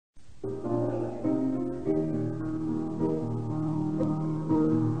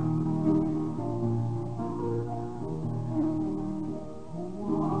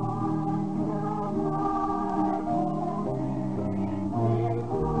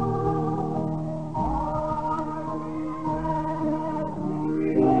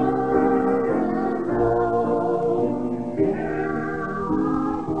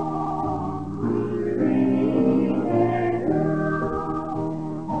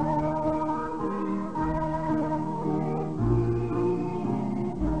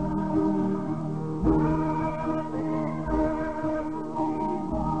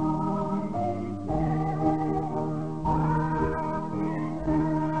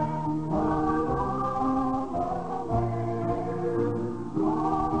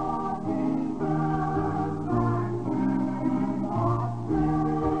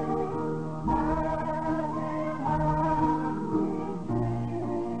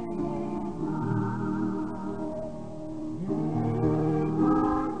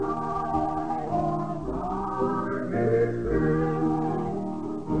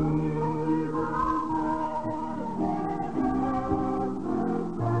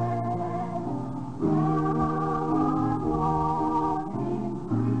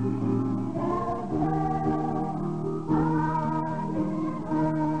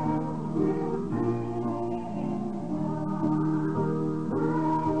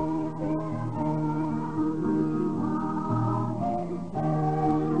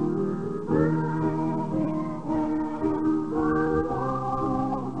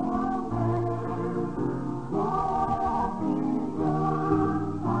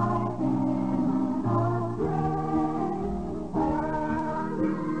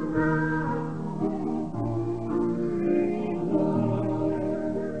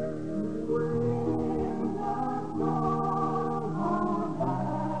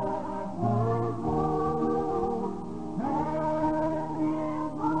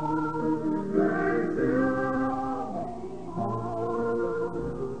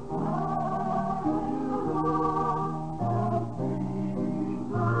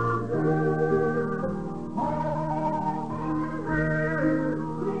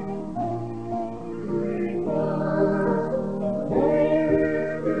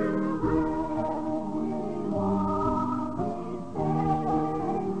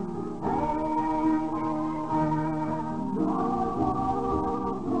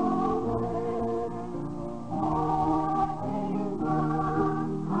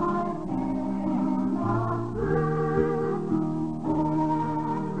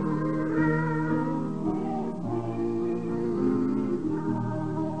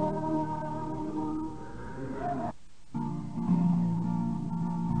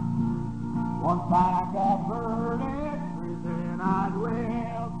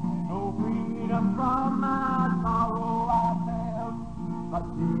him from my sorrow I felt. But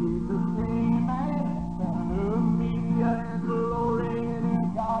Jesus came and sent me, and glory to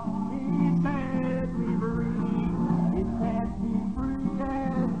God, He set me free. He set me free,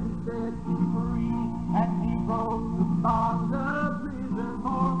 yes, He set me free, and He broke the bonds of prison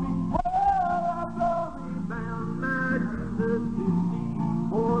for me. Oh, I'm glory bound, my Jesus to see.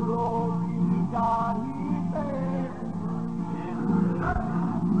 Oh, glory to God, He set me free.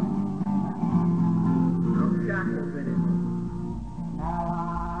 No shackles in it. Now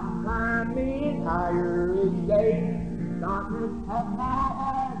I'm climbing higher each day. Darkness has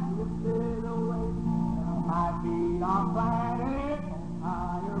not lifted away. My feet are planted on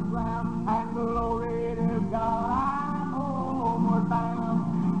higher ground, and glory to God, I'm homeward bound.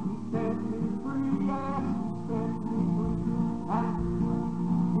 He set me free, yes, He set me free, and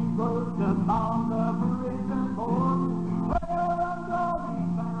He broke the bonds of prison for me. Well, I'm glory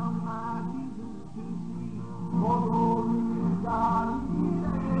bound, my Jesus to see. For glory to God, He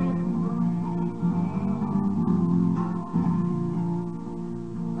set me free.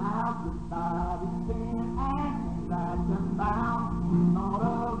 Now goodbye to sin and rags and bound. None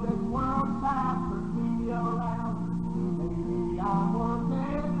of this world's time for me around. Maybe I'm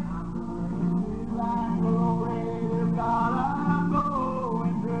working, I'm doing right. Glory to God, I'm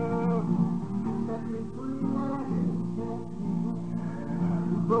going through. He set me free, yes, He set me free.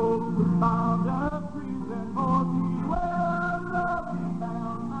 He broke the bonds of prison for me. Well, love me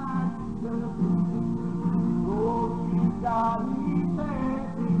bound, my Jesus. Glory to God, He set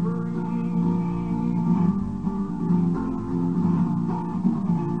me free.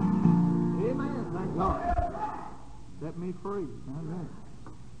 Amen. Thank God. Set me free. Amen.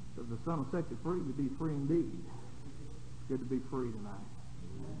 Because the Son will set you free to be free indeed. It's good to be free tonight.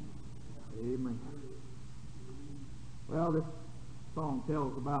 Amen. Well, this song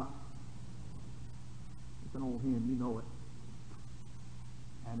tells about, it's an old hymn, you know it.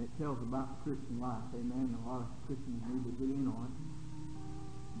 And it tells about the Christian life. Amen. A lot of Christians need to get in on it.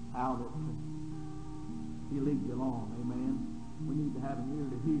 How that He leads you along. Amen. We need to have an ear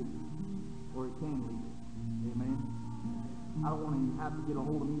to hear where He can lead us. Amen. I don't want Him to have to get a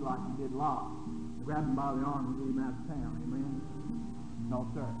hold of me like He did Lot. Grab him by the arm and get him out of town. Amen. No,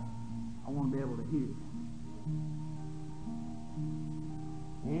 sir. I want to be able to hear.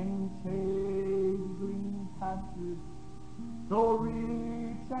 In shady green pastures, so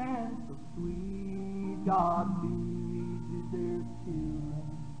rich and so sweet, God leads His dear children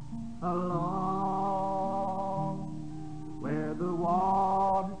along, where the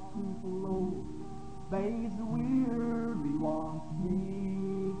waters flow, bathes the weary ones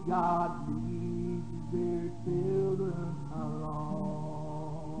meet. God leads His dear children along.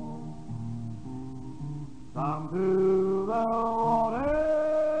 Some through the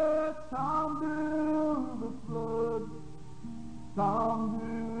water, some through the flood, some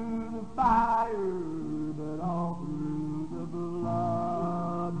through the fire, but all through the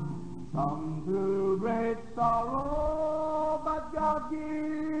blood. Some through great sorrow, but God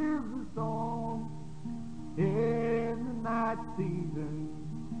gives a song in the night season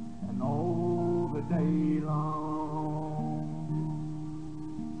and all the day long.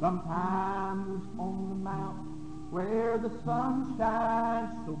 Sometimes on the mountain where the sun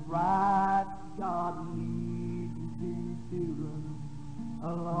shines so bright, God leads His children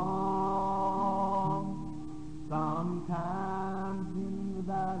along. Sometimes in the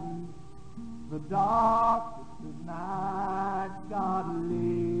valley, the darkest of night, God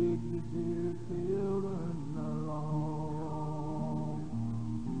leads His dear children along.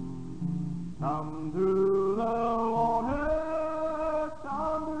 Some through the water,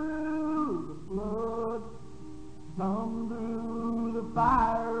 some through the flood, some through the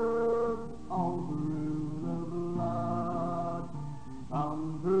fire, all through the blood. Some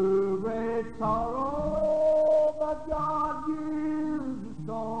through great sorrow, but God gives a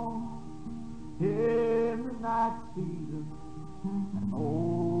song in the night season and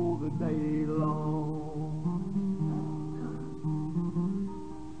all the day long.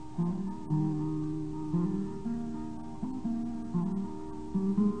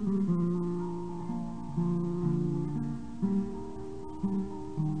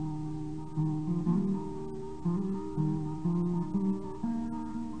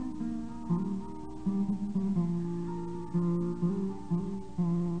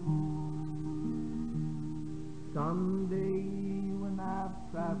 Someday when I've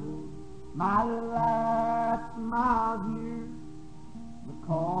traveled my last mile here, the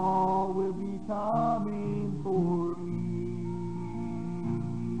call will be coming for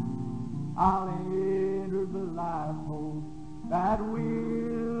me. I'll enter the lifeboat that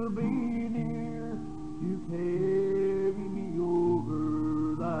will be near.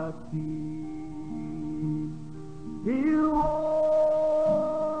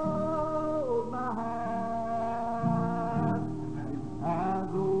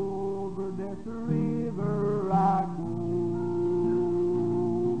 river I go.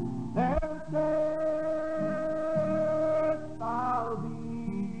 There safe I'll be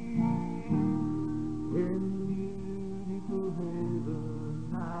in beautiful heaven,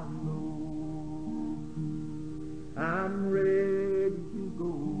 I know. I'm ready to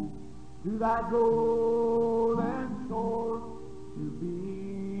go to that golden shore, to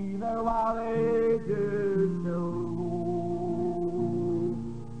be there while ages shall roll.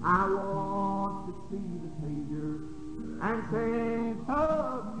 I want to see the Savior and saints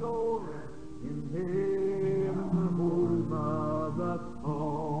of yore in heaven, the home of us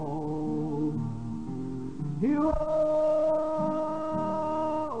all. You old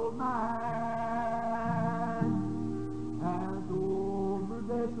man, and over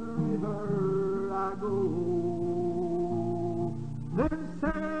this river I go. Then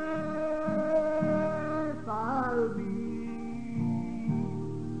safe I'll be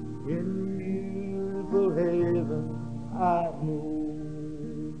in beautiful heaven, I know.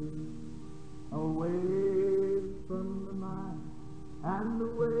 Away from the mine and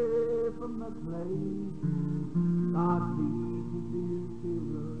away from the place, God lead you dear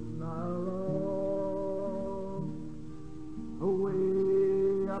children along. Away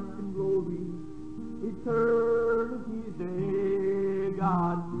up in glory, eternity's day,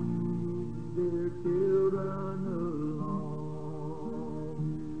 God leads dear children along.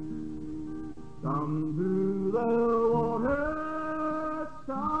 Some through the water,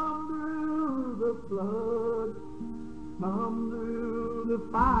 some through the flood, some through the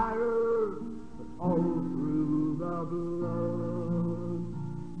fire, but all through the blood.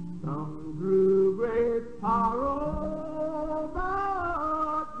 Some through great sorrow,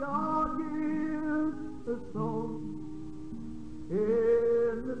 but God gives the song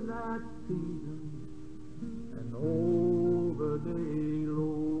in the night season and all the day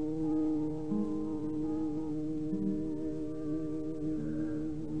long.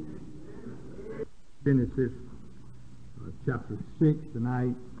 Genesis chapter 6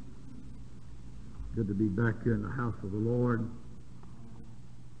 tonight. Good to be back here in the house of the Lord.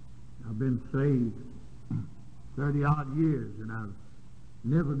 I've been saved 30-odd years, and I've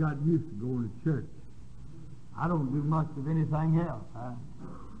never got used to going to church. I don't do much of anything else. I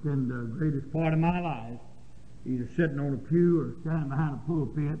spend the greatest part of my life either sitting on a pew or standing behind a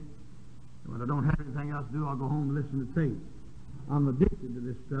pulpit. When I don't have anything else to do, I'll go home and listen to tape. I'm addicted to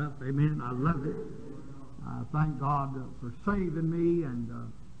this stuff. Amen. I love it. I thank God for saving me and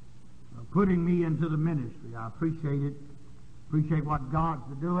putting me into the ministry. I appreciate it. Appreciate what God's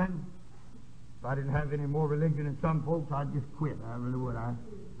doing. If I didn't have any more religion than some folks, I'd just quit. I really would. I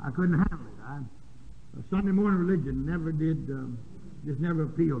couldn't handle it. Sunday morning religion never did, just never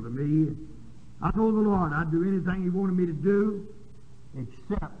appealed to me. I told the Lord I'd do anything He wanted me to do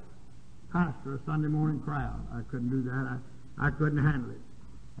except pastor a Sunday morning crowd. I couldn't do that. I couldn't handle it.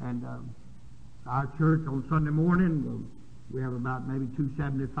 And our church on Sunday morning, we have about maybe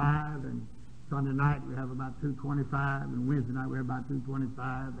 275, and Sunday night we have about 225, and Wednesday night we have about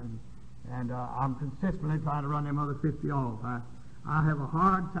 225, and I'm consistently trying to run them other 50 off. I have a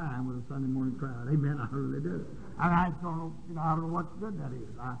hard time with a Sunday morning crowd. Amen, I really do. I just don't know, I don't know what good that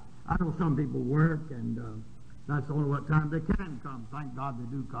is. I know some people work, and that's the only what time they can come. Thank God they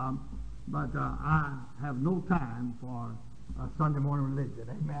do come. But I have no time for Sunday morning religion.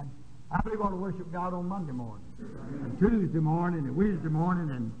 Amen. I believe I want to worship God on Monday morning, and Tuesday morning, and Wednesday morning,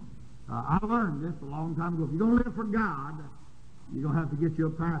 and I learned this a long time ago. If you're going to live for God, you're going to have to get you a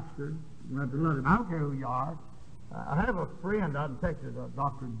pastor. You're going to have to love Him. I don't care who you are. I have a friend out in Texas,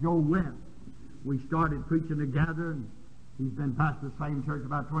 Dr. Joe West. We started preaching together, and he's been pastor of the same church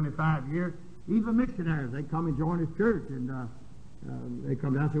about 25 years. Even missionaries, they come and join his church, and they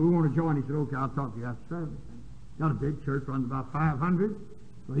come down and say, we want to join. He said, okay, I'll talk to you after service. Got a big church, runs about 500.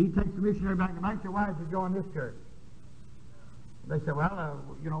 So he takes the missionary back to Mexico. Why did you join this church? They said, well,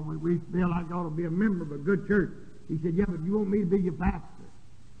 we feel like you ought to be a member of a good church. He said, yeah, but you want me to be your pastor?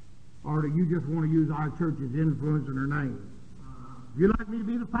 Or do you just want to use our church's influence in her name? If you'd like me to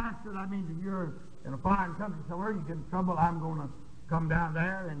be the pastor, that means if you're in a foreign country somewhere, you get in trouble, I'm going to come down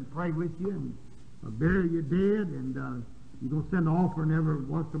there and pray with you and bury your dead, and you're going to send an offering every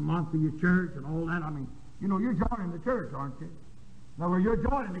once a month to your church and all that. I mean, you're joining the church, aren't you? In other words, you're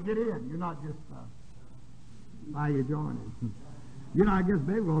joining to get in. You're not just why you're joining. I guess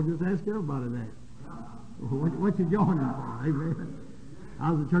maybe we'll just ask everybody that. What you joining for? Amen. I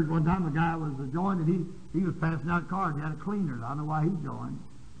was at church one time, a guy was joined, and he was passing out cards. He had a cleaner. I don't know why he joined.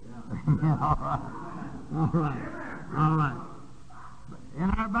 Yeah. All right. In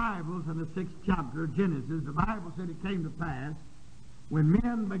our Bibles, in the 6th chapter of Genesis, the Bible said it came to pass when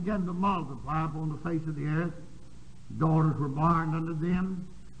men began to multiply upon the face of the earth, daughters were born unto them,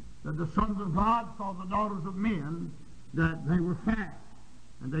 that the sons of God saw the daughters of men, that they were fair,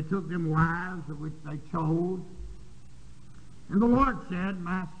 and they took them wives of which they chose. And the Lord said,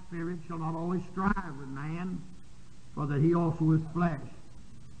 My spirit shall not always strive with man, for that he also is flesh.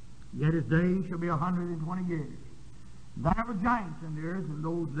 Yet his days shall be 120 years. There were giants in the earth in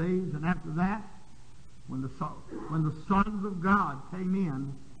those days, and after that, when the sons of God came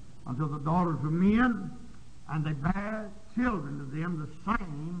in unto the daughters of men, and they bare children to them, the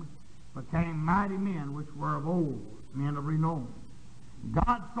same became mighty men which were of old, men of renown.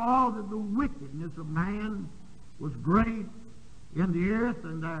 God saw that the wickedness of man was great in the earth,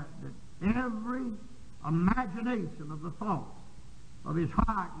 and that every imagination of the thoughts of his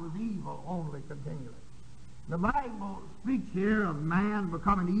heart was evil only continually. The Bible speaks here of man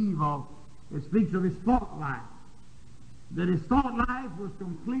becoming evil. It speaks of his thought life, that his thought life was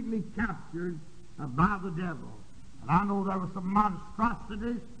completely captured by the devil. And I know there were some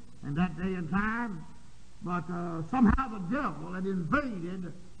monstrosities in that day and time, but somehow the devil had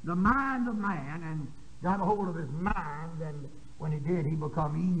invaded the mind of man and got a hold of his mind, and when he did, he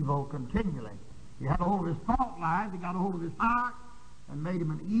became evil continually. He had a hold of his thought life, he got a hold of his heart, and made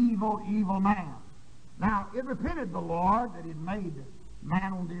him an evil, evil man. Now, it repented the Lord that he had made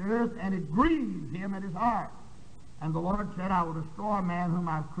man on the earth, and it grieved him at his heart. And the Lord said, I will destroy man whom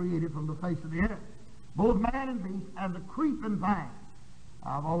I've created from the face of the earth, both man and beast, and the creeping thing.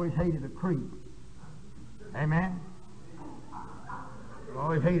 I've always hated a creep. Amen? I've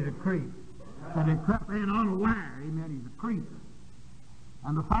always hated a creep. So they crept in unaware. Amen? He's a creeper.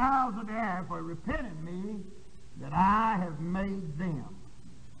 And the fowls of the air, for it repented me that I have made them.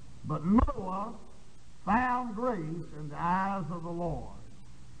 But Noah found grace in the eyes of the Lord.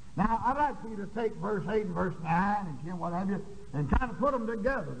 Now, I'd like for you to take verse 8 and verse 9 and 10, what have you, and kind of put them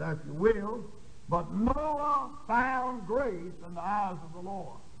together, if you will. But Noah found grace in the eyes of the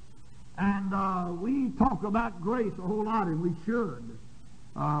Lord. And we talk about grace a whole lot, and we should.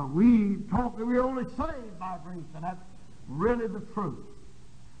 We talk that we're only saved by grace, and that's really the truth.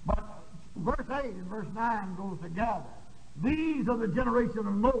 But verse 8 and verse 9 goes together. These are the generation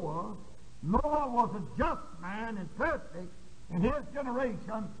of Noah. Noah was a just man and perfect in his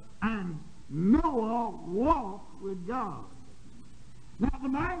generation, and Noah walked with God. Now, the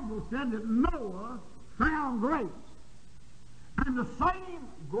Bible said that Noah found grace. And the same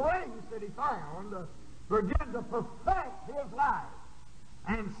grace that he found began to perfect his life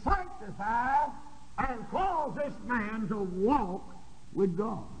and sanctify and cause this man to walk with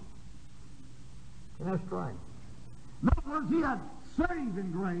God. That's right. In other words, he had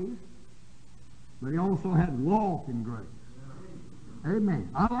saving grace, but he also had walking grace. Amen.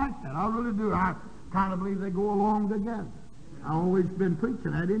 I like that. I really do. I kind of believe they go along together. I've always been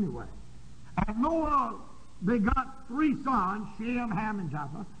preaching that anyway. And Noah, they got 3 sons, Shem, Ham, and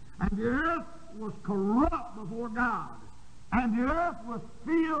Japheth, and the earth was corrupt before God, and the earth was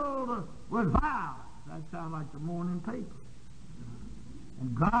filled with violence. That sounds like the morning paper.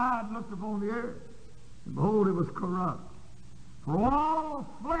 And God looked upon the earth, and behold, it was corrupt. For all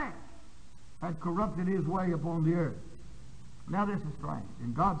flesh had corrupted his way upon the earth. Now this is strange.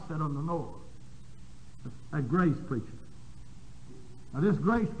 And God said unto Noah, a grace preacher. Now this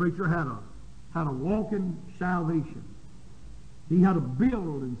grace preacher had a walk in salvation. He had a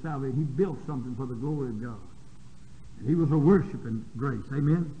build in salvation. He built something for the glory of God. And he was a worshiping grace.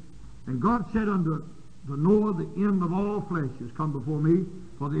 Amen? And God said unto Noah, the end of all flesh is come before me,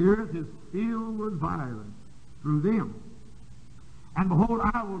 for the earth is filled with violence through them. And behold,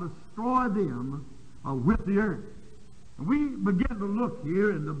 I will destroy them with the earth. And we begin to look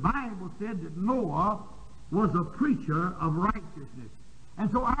here, and the Bible said that Noah was a preacher of righteousness. And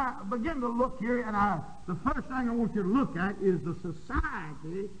so I begin to look here, and the first thing I want you to look at is the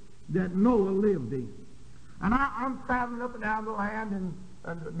society that Noah lived in. And I'm traveling up and down the land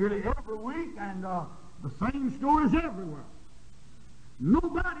and nearly every week, and the same stories everywhere.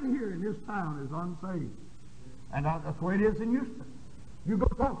 Nobody here in this town is unsaved. And that's the way it is in Houston. You go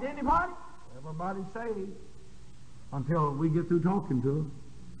talk to anybody, everybody's saved until we get through talking to them.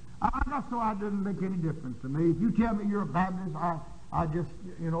 That's so it doesn't make any difference to me. If you tell me you're a Baptist, I just,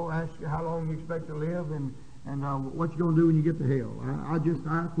 ask you how long you expect to live and what you're going to do when you get to hell.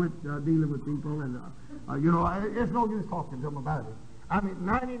 I quit dealing with people, and, it's no use talking to them about it. I mean,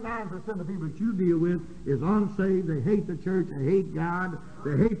 99% of the people that you deal with is unsaved. They hate the church. They hate God.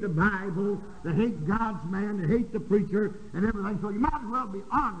 They hate the Bible. They hate God's man. They hate the preacher and everything. So you might as well be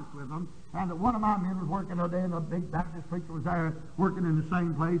honest with them. And one of my men was working one day, and a big Baptist preacher was there working in the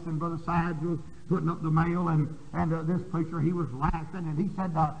same place, and Brother Sides was putting up the mail, and this preacher, he was laughing, and he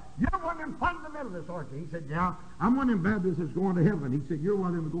said, you're one of them fundamentalists, aren't you? He said, yeah, I'm one of them Baptists that's going to heaven. He said, you're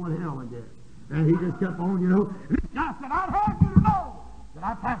one of them going to hell, I guess. And he just kept on, you know. And this guy said, I'd have you to know that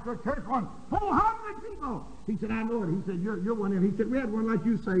I pastored a church on 400 people. He said, I know it. He said, you're one of them. He said, we had one like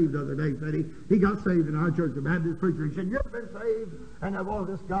you saved the other day, said he. He got saved in our church, a Baptist preacher. He said, you've been saved. And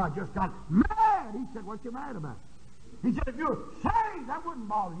this guy just got mad. He said, what you mad about? He said, if you're saved, that wouldn't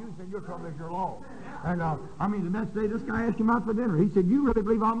bother you. He said, your trouble is your law. And, the next day, this guy asked him out for dinner. He said, you really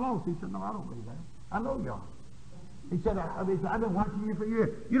believe I'm lost? He said, no, I don't believe that. I know you are. He said, I've been watching you for years.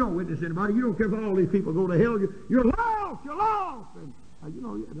 You don't witness anybody. You don't care if all these people go to hell. You're lost. You're lost. And,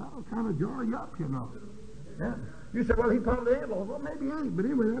 that'll kind of jar you up, you know. Yeah. You said, well, he probably ain't lost. Well, maybe he ain't, but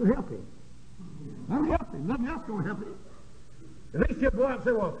anyway, that'll help him. That'll help him. Nothing else going to help him. At least he'll go out and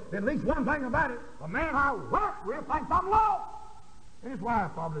say, well, at least one thing about it, the man I work with thinks I'm lost. And his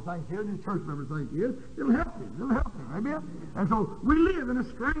wife probably thinks he is, and his church members think he is. It'll help him. It'll help him. Amen? And so we live in a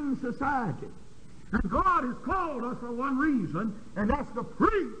strange society. And God has called us for one reason, and that's to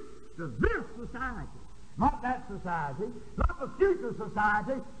preach to this society. Not that society, not the future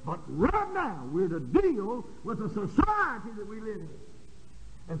society, but right now we're to deal with the society that we live in.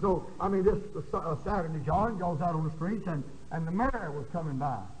 And so, this Saturday, John goes out on the streets, and the mayor was coming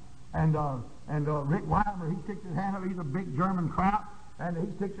by. And Rick Weimer, he sticks his hand up. He's a big German crowd, and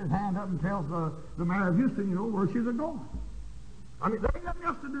he sticks his hand up and tells the mayor of Houston, where she's going. There ain't nothing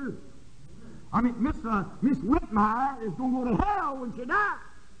else to do. Miss Whitmire is going to go to hell when she dies.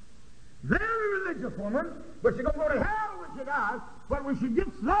 Very religious woman, but she's going to go to hell when she dies. But when she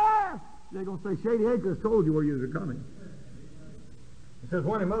gets there, they're going to say, Shady Acres told you where you were coming. It says,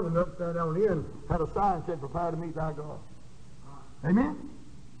 one of them others up there down the end had a sign that said, prepare to meet thy God. Amen?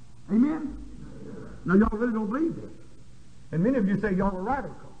 Amen? Now, y'all really don't believe this. And many of you say y'all are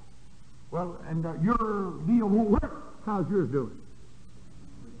radical. Well, and your deal won't work. How's yours doing?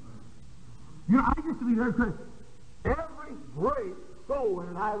 I used to be very critical. Every great soul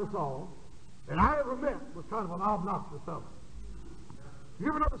winner I ever saw, and I ever met, was kind of an obnoxious fellow. You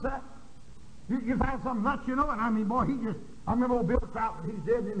ever notice that? You find some nuts, and boy, I remember old Bill Troutman, he's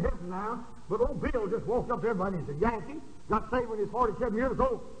dead in heaven now, but old Bill just walked up to everybody, he's a Yankee, got saved when he was 47 years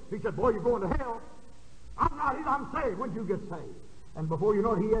old. He said, boy, you're going to hell. I'm not, I'm saved. When did you get saved? And before you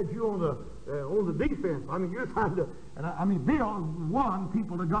know it, he had you on the defense. You're trying to, Bill won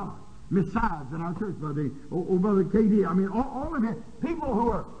people to God. Miss Sides in our church, Brother K.D. All of them, people who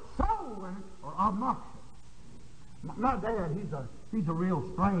are soul winners are obnoxious. My dad, he's a real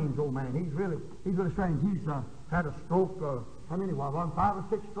strange old man. He's really strange. He's had a stroke. How many? 5 or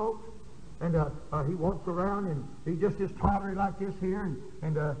 6 strokes. And he walks around, and he just is tottery like this here,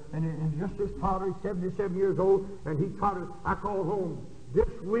 and just this tottery, 77 years old, and he tottered. I called home this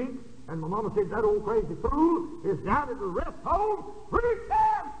week, and my mama said, that old crazy fool is down at the rest home. Preach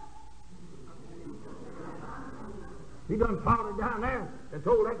him! He done tottered down there and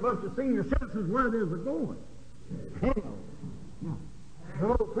told that bunch of senior citizens where they were going. Hell. Yeah.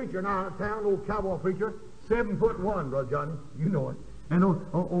 An old preacher now in town, old cowboy preacher, 7'1", Brother Johnny. You know it. And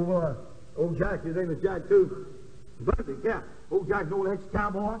old Jack, his name is Jack too. Bundy, yeah. Old Jack's old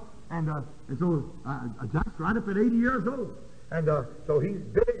ex-cowboy. And so Jack's right up at 80 years old. And so he's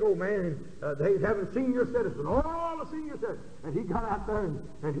big old man. He's having senior citizen, all the senior citizens. And he got out there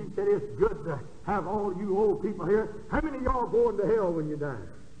and he said, it's good to have all you old people here. How many of y'all going to hell when you die?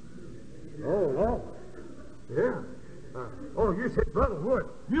 Oh, yeah. You said, Brother Wood,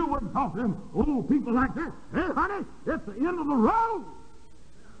 you wouldn't talk to them old people like that. Hey, honey, it's the end of the road.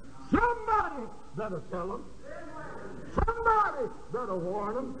 Somebody better tell them. Somebody better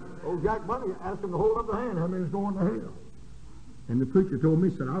warn them. Old Jack Bunny asked him to hold up the hand how many was going to hell. And the preacher told me,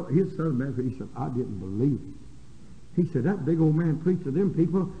 he said, his son, he said, I didn't believe it. He said, that big old man preached to them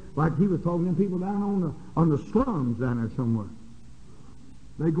people like he was talking to people down on the slums down there somewhere.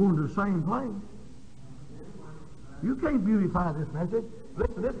 They going to the same place. You can't beautify this message.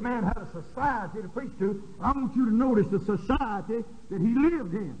 Listen, this man had a society to preach to. I want you to notice the society that he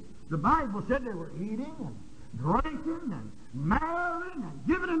lived in. The Bible said they were eating and drinking and marrying and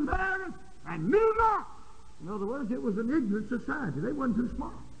giving and bearing and knew not. In other words, it was an ignorant society. They wasn't too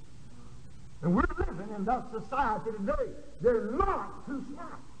smart. And we're living in that society today. They're not too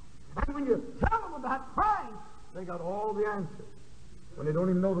smart. And when you tell them about Christ, they got all the answers when they don't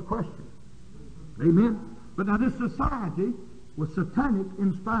even know the question. Amen? But now this society was satanic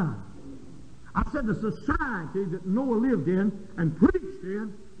inspired. I said the society that Noah lived in and preached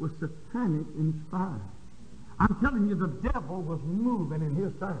in was satanic inspired. I'm telling you, the devil was moving in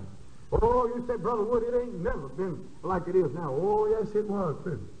his time. Oh, you say, Brother Wood, it ain't never been like it is now. Oh, yes, it was,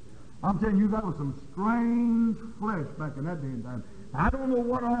 too. I'm telling you, that was some strange flesh back in that day and time. I don't know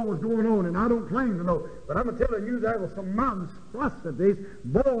what all was going on, and I don't claim to know, but I'm telling you, there was some monstrosities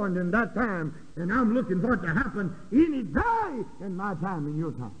born in that time, and I'm looking for it to happen any day in my time and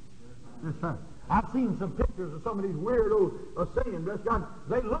your time. Yes, sir. I've seen some pictures of some of these weirdos singing. Bless God,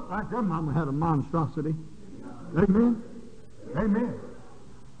 they look like their mama had a monstrosity. Amen? Amen.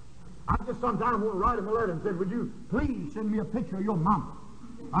 I just sometimes want to write him a letter and say, would you please send me a picture of your mama?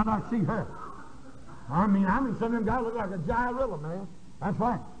 I'd like to see her. I mean, some of them guys look like a gyrilla, man. That's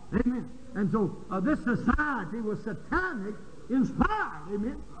right. Amen. And so this society was satanic inspired.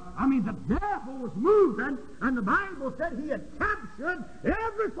 Amen. I mean, the devil was moving, and the Bible said he had captured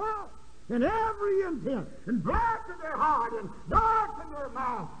every thought and every intent, and darkened their heart, and darkened their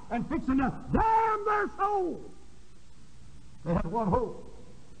mind, and fixing to damn their soul. They had one hope.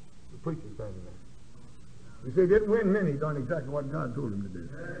 The preacher standing there. You see, he didn't win many. He done exactly what God told him to do.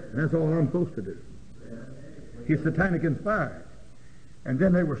 And that's all I'm supposed to do. He's satanic inspired. And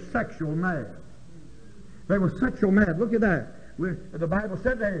then they were sexual mad. They were sexual mad. Look at that. The Bible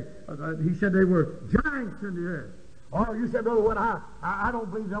said he said they were giants in the earth. Oh, you said, Brother, what I don't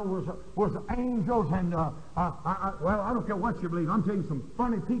believe there was angels and well, I don't care what you believe. I'm telling you, some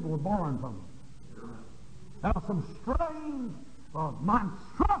funny people were born from them. There were some strange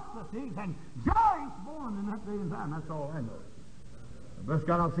monstrosities and giants born in that day and time. That's all I know. Bless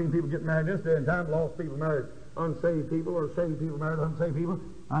God, I've seen people get married this day and time. Lost people married unsaved people, or saved people married unsaved people.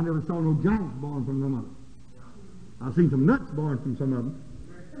 I never saw no giants born from them of them. I've seen some nuts born from some of them.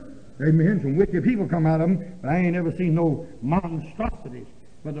 Amen. Some wicked people come out of them, but I ain't never seen no monstrosities.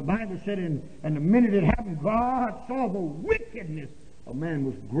 But the Bible said, and the minute it happened, God saw the wickedness of man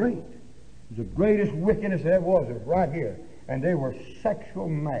was great. It was the greatest wickedness there was. It was right here. And they were sexual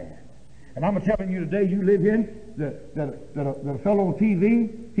mad. And I'm telling you today, you live in the fellow on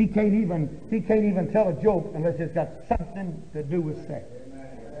TV, he can't even tell a joke unless it's got something to do with sex.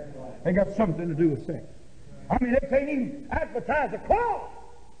 They got something to do with sex. I mean, they can't even advertise a car.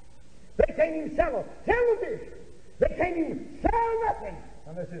 They can't even sell a television. They can't even sell nothing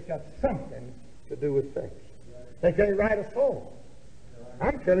unless it's got something to do with sex. They can't write a song.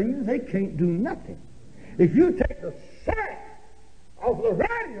 I'm telling you, they can't do nothing. If you take the sex off the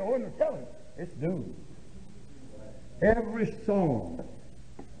radio and the television, it's doomed. Every song,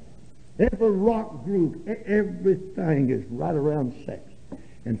 every rock group, everything is right around sex.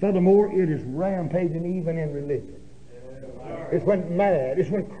 And furthermore, it is rampaging even in religion. It's went mad. It's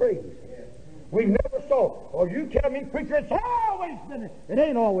went crazy. We never saw. Oh, you tell me, preacher, it's always been this. It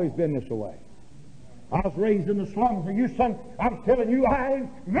ain't always been this way. I was raised in the slums, and you son, I'm telling you, I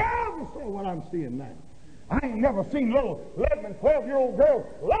ain't never saw what I'm seeing now. I ain't never seen little 11 and 12-year-old girls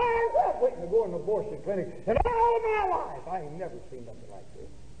lined up waiting to go in an abortion clinic. In all of my life, I ain't never seen nothing like this.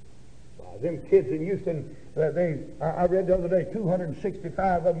 Them kids in Houston, I read the other day,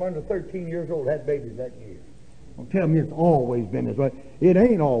 265 of them under 13 years old had babies that year. Don't tell me it's always been this way. It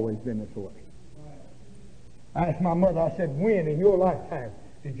ain't always been this way. I asked my mother, I said, when in your lifetime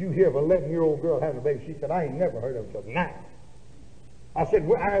did you hear of an 11-year-old girl having a baby? She said, I ain't never heard of it till now. I said,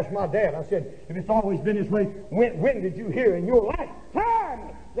 I asked my dad, I said, if it's always been this way, when did you hear in your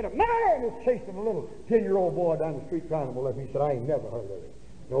lifetime that a man is chasing a little 10-year-old boy down the street trying to molest him? He said, I ain't never heard of it.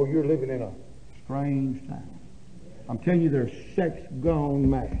 No, you're living in a strange time. I'm telling you, there's sex gone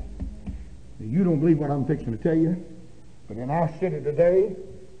mad. You don't believe what I'm fixing to tell you, but in our city today,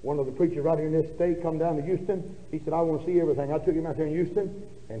 one of the preachers right here in this state come down to Houston. He said, I want to see everything. I took him out there in Houston,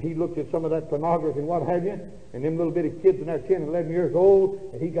 and he looked at some of that pornography and what have you, and them little bitty kids in there 10 and 11 years old,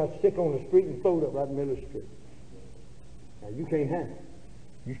 and he got sick on the street and throwed up right in the middle of the street. Now, you can't handle it.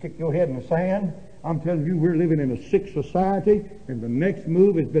 You stick your head in the sand. I'm telling you, we're living in a sick society, and the next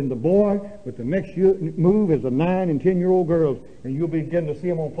move has been the boy, but the next move is the 9 and 10-year-old girls, and you'll begin to see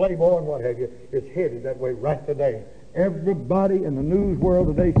them on Playboy and what have you. It's headed that way right today. Everybody in the news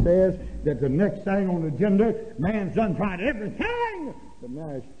world today says that the next thing on the agenda, man's done tried everything, but now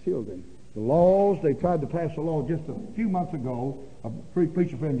it's children. The laws, they tried to pass a law just a few months ago, a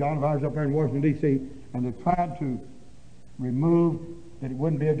preacher friend John of ours up there in Washington, D.C., and they tried to remove that it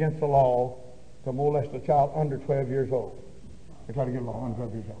wouldn't be against the law to molest a child under 12 years old. They tried to get a law under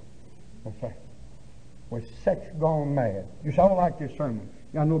 12 years old. That's right. With sex gone mad. You say, I don't like this sermon.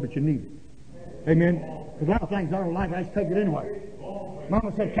 Yeah, I know, but you need it. Amen. There's a lot of things I don't like. I just take it anyway.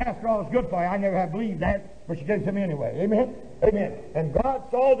 Mama said castor oil is good for you. I never have believed that, but she gave it to me anyway. Amen? Amen. And God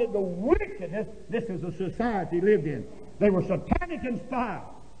saw that the wickedness, this is the society he lived in. They were satanic inspired.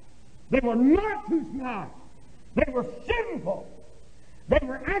 They were not too smart. They were sinful. They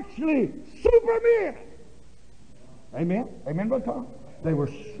were actually supermen. Amen? Amen, Brother Tom? They were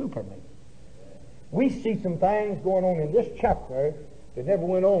supermen. We see some things going on in this chapter that never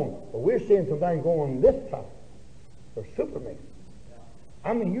went on. But we're seeing some things going on in this chapter. They're supermen.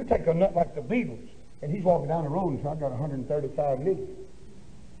 I mean, you take a nut like the Beatles, and he's walking down the road and says, I've got 135 million.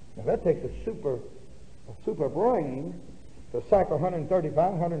 Now that takes a super brain to sack 135,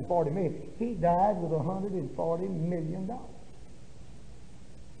 140 million. He died with $140 million. Now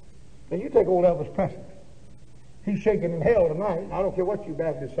you take old Elvis Presley. He's shaking in hell tonight. I don't care what you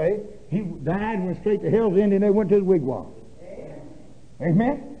Baptists say. He died and went straight to hell's end, and they went to his wigwam.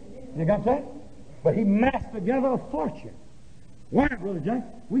 Amen? You got that? But he massed together a fortune. Why, Brother Jack?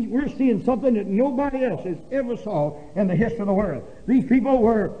 We're seeing something that nobody else has ever saw in the history of the world. These people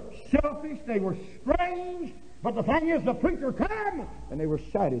were selfish. They were strange. But the thing is, the preacher came, and they were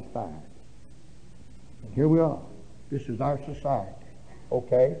satisfied. And here we are. This is our society.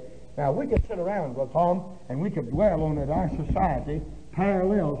 Okay? Now, we could sit around, Brother Tom, and we could dwell on that our society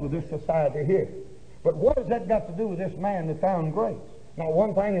parallels with this society here. But what has that got to do with this man that found grace? Not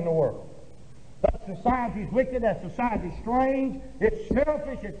one thing in the world. That society's wicked, that society's strange, it's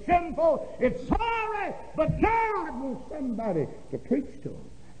selfish, it's sinful, it's sorry, but God wants somebody to preach to them.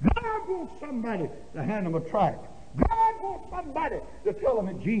 God wants somebody to hand them a tract. God wants somebody to tell them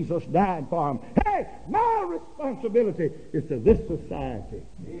that Jesus died for them. Hey, my responsibility is to this society.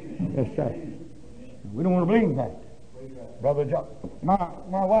 Yes, sir. We don't want to believe that. Brother John,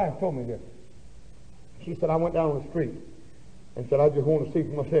 my wife told me this. She said, I went down the street and said, I just want to see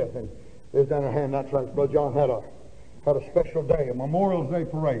for myself. And there's down her hand that tracks. Brother John had a special day, a Memorial Day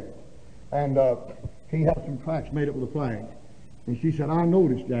parade. And he had some tracks made up with a flag. And she said, I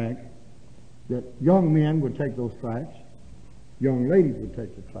noticed, Jack, that young men would take those tracts, young ladies would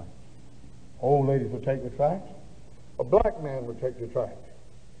take the tracts, old ladies would take the tracts, a black man would take the tracts.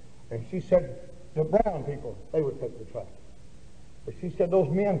 And she said, the brown people, they would take the tracts. But she said,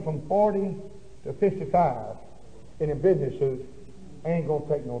 those men from 40 to 55 in a business suit ain't going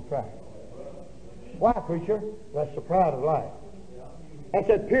to take no tracts. Why, preacher? That's the pride of life. That's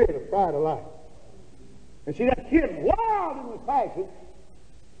that period of pride of life. And see, that kid wild in his passion.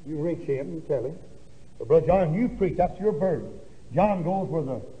 You reach him and tell him, but Brother John, you preach, that's your burden. John goes where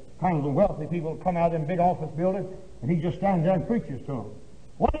the kind of the wealthy people come out in big office buildings, and he just stands there and preaches to them.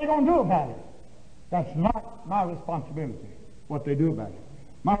 What are they going to do about it? That's not my responsibility, what they do about it.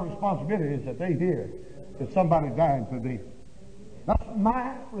 My responsibility is that they hear that somebody died for them. That's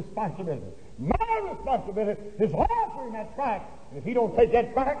my responsibility. My responsibility is offering that tract. And if he don't take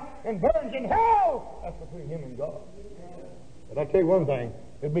that tract and burns in hell, that's between him and God. But I'll tell you one thing,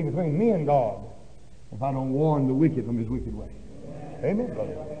 it'll be between me and God if I don't warn the wicked from his wicked way. Amen,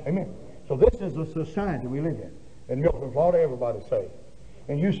 brother. Amen. So this is the society we live in. In Milton, Florida, everybody's saved.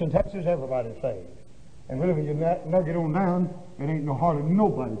 In Houston, Texas, everybody's saved. And really, when you nugget on down, it ain't no hardly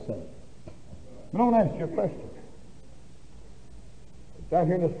nobody saved. But I want to ask you a question. Down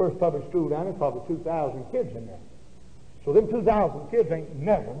here in this first public school down there, probably 2,000 kids in there. So them 2,000 kids ain't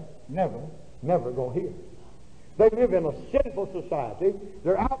never going to hear. They live in a sinful society.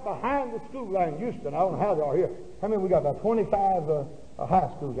 They're out behind the school line in Houston. I don't know how they are here. I mean, we got about 25 high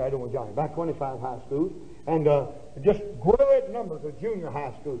schools I don't with Johnny, about 25 high schools. And just growing numbers of junior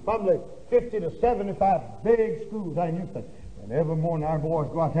high schools, probably 50 to 75 big schools out in Houston. And every morning our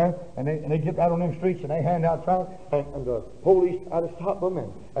boys go out there and they get out on them streets and they hand out tracts and the police try to stop them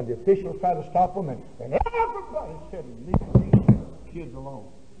and the officials try to stop them and everybody said, leave these kids alone.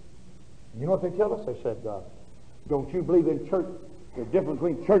 You know what they tell us? They said, don't you believe in church, the difference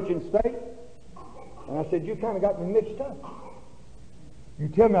between church and state? And I said, you kind of got me mixed up. You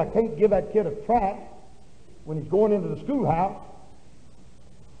tell me I can't give that kid a tract when he's going into the schoolhouse,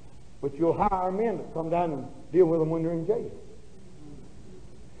 but you'll hire men to come down and deal with them when they're in jail.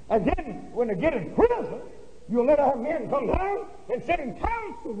 And then, when they get in prison, you'll let our men come down and sit in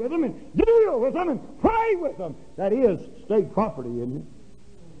council with them and deal with them and pray with them. That is state property, isn't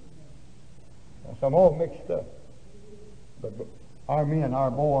it? So I'm all mixed up. But our men, our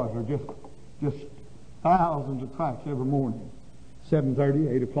boys are just thousands of tracts every morning.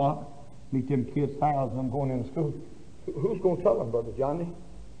 7:30, 8 o'clock. Meet them kids, thousands of them going into school. Who's going to tell them, Brother Johnny?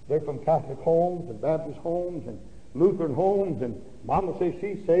 They're from Catholic homes and Baptist homes and Lutheran homes, and Mama says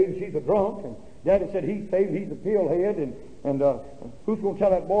she's saved, she's a drunk, and Daddy said he's saved, he's a pillhead, and who's going to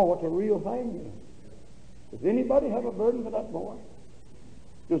tell that boy what the real thing is? Does anybody have a burden for that boy?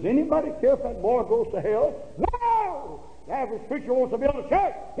 Does anybody care if that boy goes to hell? No! The average preacher wants to build a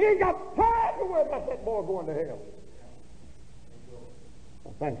church. He ain't got time to worry about that boy going to hell.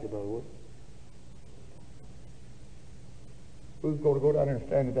 Well, thank you, Brother Wood. Who's going to go down there and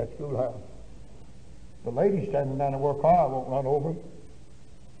stand at that schoolhouse? The lady standing down there where a car won't run over him.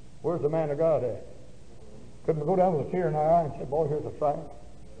 Where's the man of God at? Couldn't go down with a tear in our eye and say, boy, here's a fact.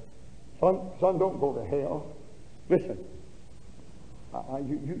 Son, don't go to hell. Listen,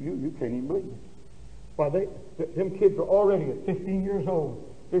 you can't even believe it. Why, them kids are already at 15 years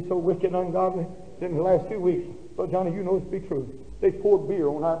old. They're so wicked and ungodly. In the last 2 weeks, so Johnny, you know this to be true. They poured beer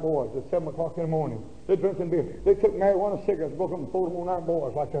on our boys at 7 o'clock in the morning. They're drinking beer. They took marijuana cigarettes, broke them and poured them on our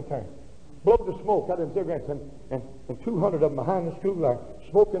boys like that thing. Blow the smoke out of them cigarettes, and 200 of them behind the school line,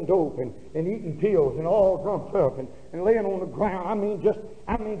 smoking dope and eating pills and all drunk up and laying on the ground. I mean, just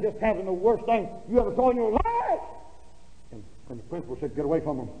having the worst thing you ever saw in your life. And the principal said, get away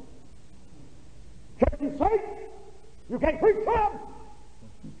from them. Church is safe. You can't preach to them.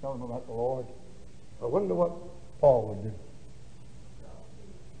 You tell them about the Lord. I wonder what Paul would do.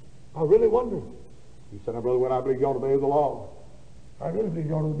 I really wonder. He said, now, Brother Wood, I believe you ought to obey the law. I really believe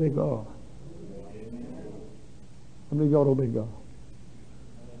you ought to obey God. I believe you ought to obey God.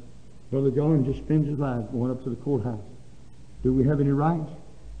 Brother John just spends his life going up to the courthouse. Do we have any rights?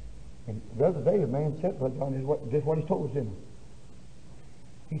 And the other day, a man said, Brother John, just what he told us, didn't he?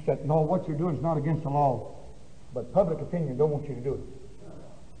 He said, no, what you're doing is not against the law, but public opinion don't want you to do it.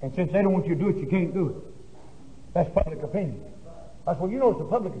 And since they don't want you to do it, you can't do it. That's public opinion. I said, well, you know, it's the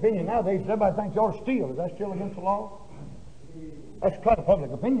public opinion nowadays. Everybody thinks you ought to steal. Is that still against the law? That's kind of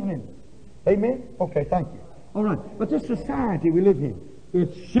public opinion, isn't it? Amen? Okay, thank you. All right, but this society we live in,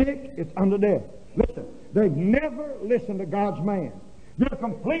 it's sick, it's under death. Listen, they've never listened to God's man. They're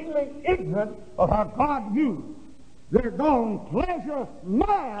completely ignorant of how God used. They're gone pleasure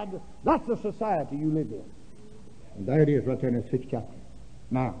mad. That's the society you live in. And there it is right there in that 6th chapter.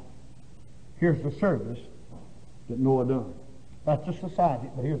 Now, here's the service that Noah done. That's the society,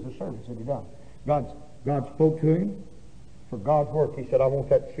 but here's the service that he done. God spoke to him for God's work. He said, I want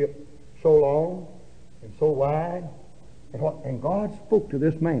that ship so long and so wide. And God spoke to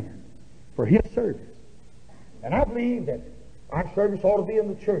this man for his service. And I believe that our service ought to be in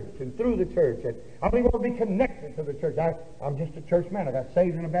the church and through the church. And I believe we ought to be connected to the church. I'm just a church man. I got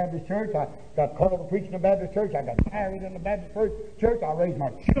saved in a Baptist church. I got called to preach in a Baptist church. I got married in a Baptist church. I raised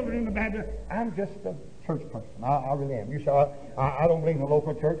my children in the Baptist. I'm just a church person. I really am. You say, I don't believe in the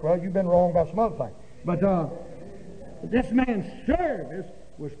local church. Well, you've been wrong about some other things. But this man's service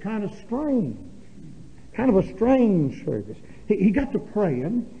was kind of strange. Kind of a strange service. He got to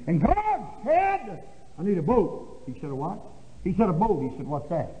praying, and God said, I need a boat. He said, a what? He said, a boat. He said, what's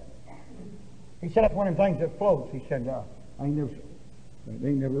that? He said, that's one of them things that floats. He said, they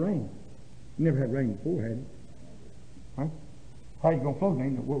ain't never rained. Never had rain before, had it? Huh? How are you going to float?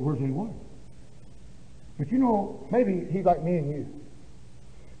 Where's any water? But you know, maybe he's like me and you.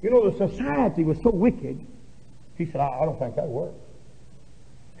 You know, the society was so wicked. He said, I don't think that works.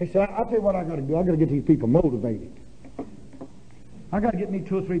 He said, I'll tell you what I got to do. I got to get these people motivated. I got to get me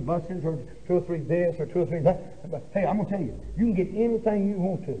 2 or 3 buses, or 2 or 3 this, or 2 or 3 that. But hey, I'm going to tell you, you can get anything you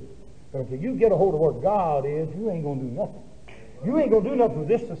want to. But until you get a hold of where God is, you ain't going to do nothing. You ain't going to do nothing with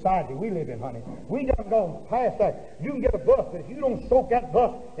this society we live in, honey. We done gone past that. You can get a bus, but if you don't soak that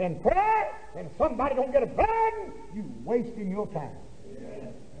bus in prayer, and somebody don't get a burden, you wasting your time.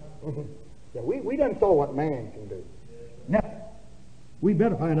 Yeah, we done saw what man can do. Now, we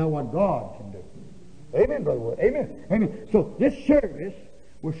better find out what God can do. Amen, Brother Wood. Amen. Amen. So this service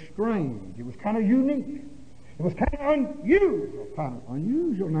was strange. It was kind of unique. It was kind of unusual. Kind of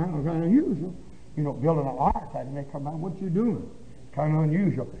unusual now. Kind of unusual. You know, building an ark, and they come by, what you doing? Kind of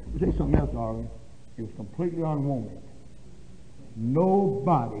unusual. I'll tell you something else, darling. It was completely unwanted.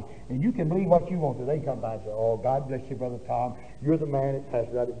 Nobody. And you can believe what you want to. They come by and say, oh, God bless you, Brother Tom. You're the man that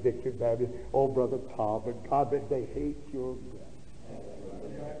passes out at Victory Baptist. Oh, Brother Tom. But God bless, they hate your guts.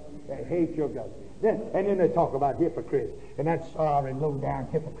 They hate your guts. And then they talk about hypocrites. And that sorry, low-down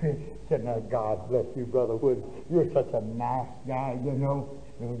hypocrite said, now, God bless you, Brother Wood. You're such a nice guy, you know.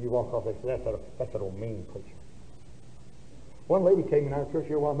 And when you walk off, they say, that's that old mean preacher. One lady came in our church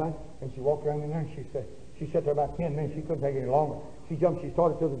here a while back, and she walked around in there, and she sat there about 10 minutes. She couldn't take it any longer. She jumped, she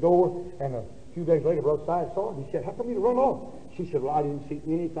started to the door, and a few days later, Brother Sides saw her. He said, how come you run off? She said, well, I didn't see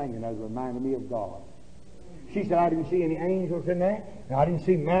anything, and that reminded me of God. She said, I didn't see any angels in there, and I didn't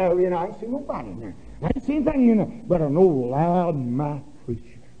see Mary, and I didn't see nobody in there. I didn't see anything in there but an old loud-mouthed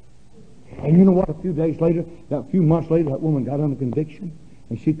preacher. And you know what? A few months later, that woman got under conviction,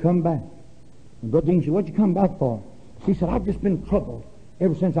 and she come back. And Brother Dean said, what'd you come back for? She said, I've just been troubled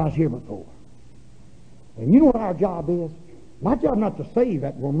ever since I was here before. And you know what our job is? My job not to save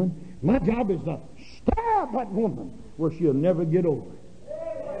that woman. My job is to stab that woman where she'll never get over it.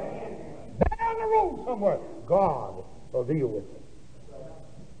 Down the road somewhere, God will deal with it.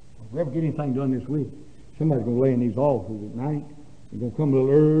 If we ever get anything done this week, somebody's going to lay in these altars at night. They're going to come a little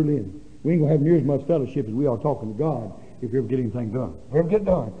early, and we ain't going to have near as much fellowship as we are talking to God if we ever get anything done. If we ever get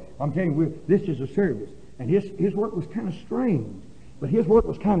done, I'm telling you, this is a service. And his work was kind of strange, but his work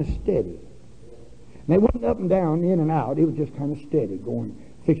was kind of steady. And it wasn't up and down, in and out. It was just kind of steady, going,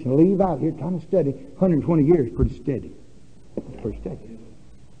 fixing to leave out here, kind of steady. 120 years, pretty steady. It's pretty steady.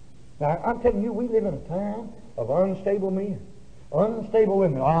 Now, I'm telling you, we live in a time of unstable men. Unstable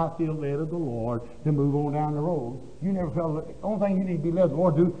women. I feel led of the Lord to move on down the road. You never felt the only thing you need to be led of the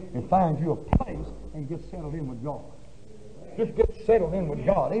Lord to do is find you a place and get settled in with God. Just get settled in with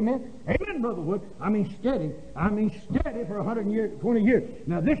God. Amen? Amen, Brother Wood. I mean steady. I mean steady for 120 years.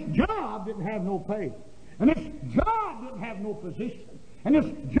 Now, this job didn't have no pay. And this job didn't have no position. And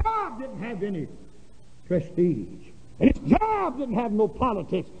this job didn't have any prestige. And this job didn't have no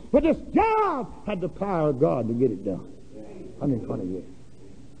politics. But this job had the power of God to get it done. 120 years.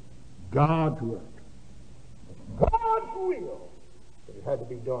 God's work. God's will. But it had to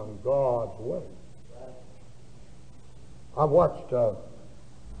be done God's way. I've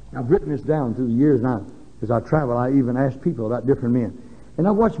written this down through the years now. As I travel, I even ask people about different men. And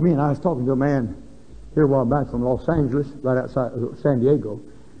I watched men. I was talking to a man here a while back from Los Angeles, right outside San Diego.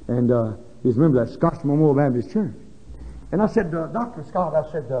 And he's a member of that Scotch Memorial Baptist Church. And I said, Dr. Scott, I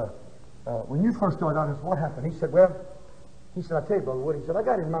said, when you first started out, I said, what happened? He said, I tell you, Brother Wood, he said, I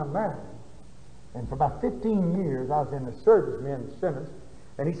got in my mind. And for about 15 years, I was in the servicemen centers.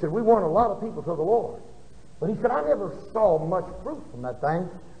 And he said, we won a lot of people to the Lord. But he said, I never saw much fruit from that thing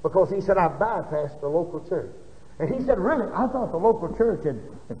because he said, I bypassed the local church. And he said, really, I thought the local church had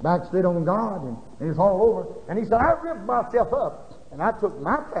backslid on God and it was all over. And he said, I ripped myself up and I took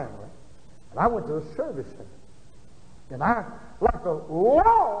my family and I went to a service center. And I like to lost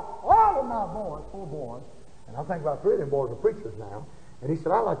all of my boys, 4 boys, and I think about 3 of them boys are preachers now. And he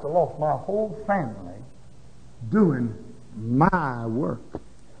said, I like to lost my whole family doing my work.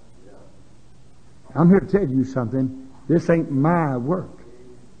 I'm here to tell you something. This ain't my work.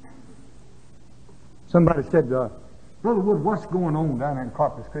 Somebody said, Brother Wood, what's going on down there in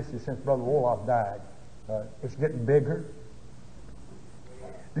Corpus Christi since Brother Wolof died? It's getting bigger.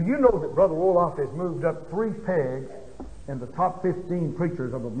 Do you know that Brother Wolof has moved up 3 pegs in the top 15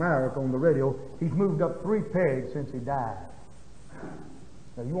 preachers of America on the radio? He's moved up 3 pegs since he died.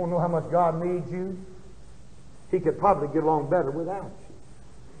 Now, you want to know how much God needs you? He could probably get along better without you.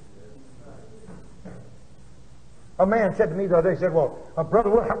 A man said to me the other day, he said, well, Brother,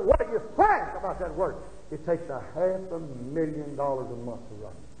 what do you think about that work? It takes $500,000 a month to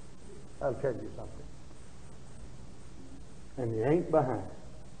run it. I'll tell you something. And you ain't behind.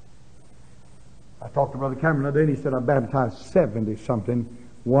 I talked to Brother Cameron the other day, and he said, I baptized 70-something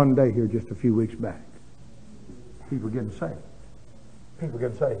one day here just a few weeks back. People getting saved. People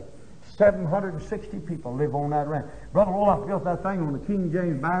getting saved. 760 people live on that ranch. Brother Wolof built that thing on the King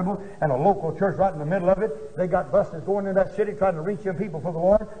James Bible and a local church right in the middle of it. They got buses going in that city trying to reach them people for the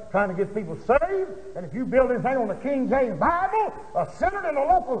Lord, trying to get people saved. And if you build anything on the King James Bible, centered in a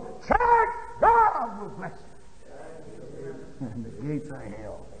local church, God will bless you. And the gates of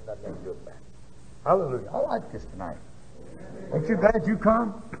hell ain't got nothing to do with that. Hallelujah. I like this tonight. Ain't you glad you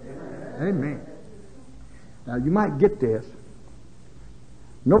come? Amen. Now you might get this.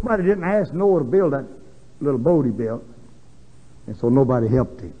 Nobody didn't ask Noah to build that little boat he built, and so nobody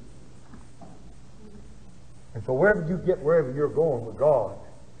helped him. And so wherever you're going with God,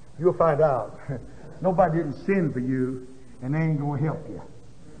 you'll find out nobody didn't sin for you, and they ain't going to help you.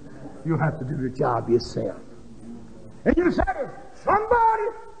 You'll have to do the job yourself. And you said, if somebody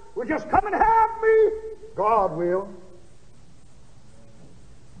will just come and help me, God will.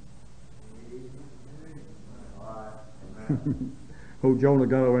 Old Jonah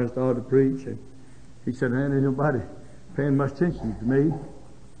got over and started to preach, and he said, man, ain't nobody paying much attention to me.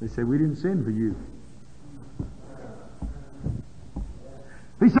 They said, we didn't sin for you.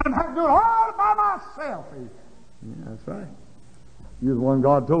 He said, I have to do it all by myself. Yeah, that's right. You're the one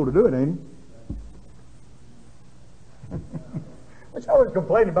God told to do it, ain't he? But you always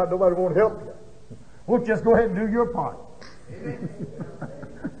complaining about nobody won't help you. Well, just go ahead and do your part. And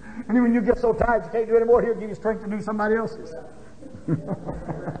then when you get so tired you can't do any more, he'll give you strength to do somebody else's.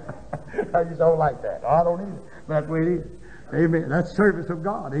 I just don't like that. I don't either. But that's the way it is. Amen. That's service of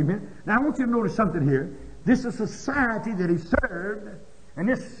God. Amen. Now I want you to notice something here. This is society that he served, and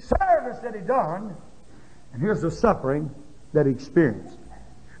this service that he done, and here's the suffering that he experienced.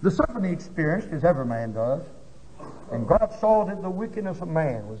 The suffering he experienced, as every man does. And God saw that the wickedness of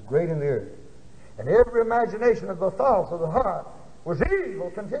man was great in the earth. And every imagination of the thoughts of the heart was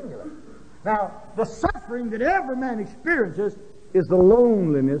evil continually. Now, the suffering that every man experiences is the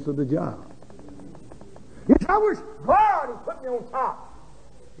loneliness of the job. Yes, I wish God had put me on top.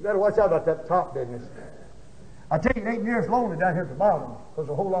 You got to watch out about that top business. I tell you, it ain't near as lonely down here at the bottom because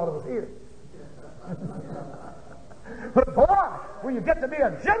a whole lot of us here. But boy, when you get to be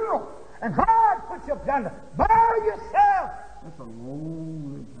a general and God puts you up down by yourself, it's a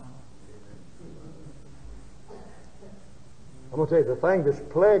lonely job. I'm going to tell you, the thing that's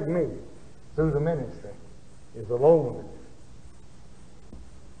plagued me through the ministry is the loneliness.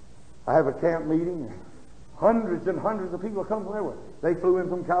 I have a camp meeting, and hundreds and hundreds of people come from everywhere. They flew in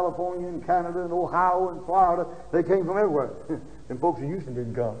from California and Canada and Ohio and Florida. They came from everywhere. And folks in Houston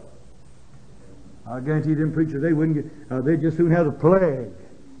didn't come. I guarantee them preachers, they wouldn't get, they'd just soon have the plague.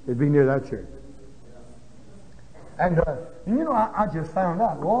 They'd be near that church. And you know, I just found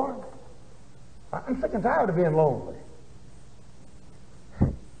out, Lord, I'm sick and tired of being lonely.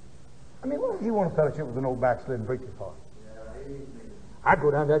 I mean, what would you want to fellowship with an old backslidden preacher for? I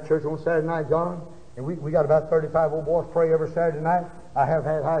go down to that church on Saturday night, John, and we got about 35 old boys pray every Saturday night. I have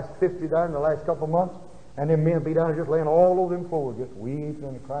had high as 50 down in the last couple of months, and them men be down there just laying all over them floors, just weeping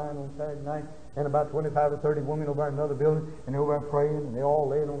and crying on Saturday night, and about 25 or 30 women over in another building, and they're over there praying, and they're all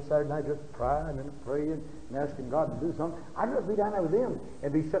laying on Saturday night just crying and praying and asking God to do something. I'd just be down there with them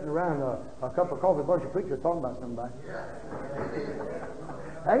and be sitting around a cup of coffee, a bunch of preachers talking about somebody.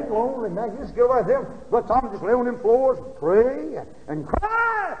 I ain't lonely, man. You just go right there. But Tom just lay on them floors and pray and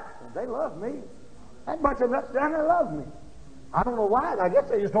cry. And they love me. That bunch of nuts down there love me. I don't know why. I guess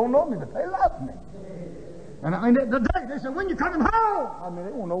they just don't know me, but they love me. And I mean, the day they said, when you coming home? I mean,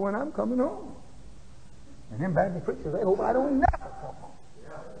 they won't know when I'm coming home. And them Baptist preachers, they hope I don't never come home.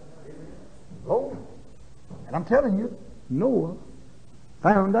 Lonely. And I'm telling you, Noah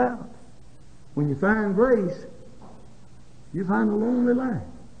found out when you find grace, you find a lonely life.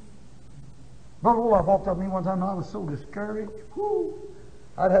 Brother Olaf walked up to me one time and I was so discouraged. Whew.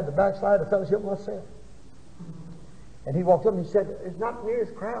 I'd had the backside of fellowship myself. And he walked up and he said, it's not near as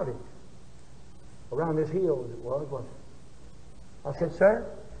crowded around this hill as it was it? I said, sir?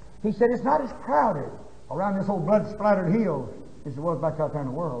 He said, it's not as crowded around this old blood-splattered hill as it was back out there in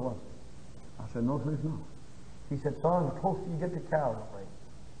the world, was it? I said, no, sir, it's not. He said, son, the closer you get to Calvary,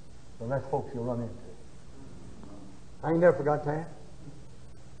 the less folks you'll run into. I ain't never forgot that.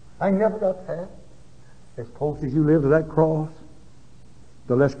 I ain't never got that. As close as you live to that cross,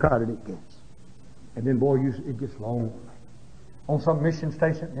 the less crowded it gets. And then, boy, it gets lonely. On some mission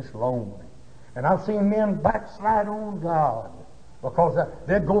station, it's lonely. And I've seen men backslide on God because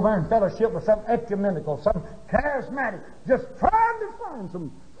they'd go there and fellowship with some ecumenical, some charismatic, just trying to find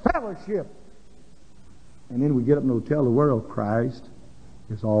some fellowship. And then we get up and we'll tell the world, Christ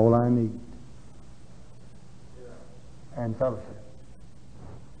is all I need. And fellowship.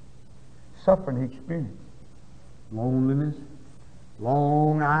 Suffering he experienced. Loneliness.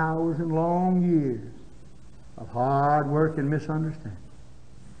 Long hours and long years of hard work and misunderstanding.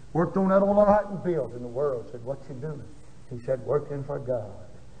 Worked on that old lighting field, and the world said, what you doing? He said, working for God.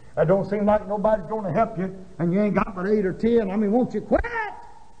 It don't seem like nobody's going to help you, and you ain't got but 8 or 10. I mean, won't you quit?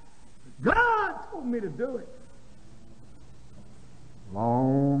 God told me to do it.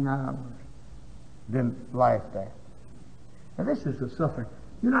 Long hours. Then laughed at. Now this is the suffering.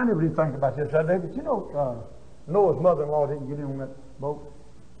 You know, I never did think about this the other day, but you know, Noah's mother-in-law didn't get in on that boat.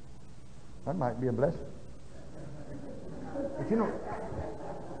 That might be a blessing. But you know,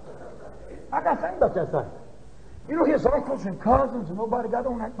 I got to think about that thing. You know, his uncles and cousins and nobody got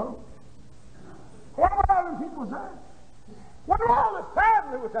on that boat. What were all them people was that? What were all his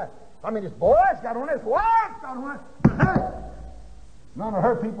family was that? I mean, his boys got on it, his wives got on it. None of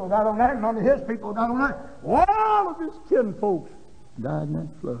her people got on that, none of his people got on that. All of his kin folks died in that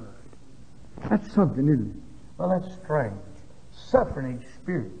flood. That's something, isn't it? Well, that's strange. Suffering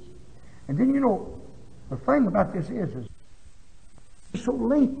experience. And then, you know, the thing about this is it's so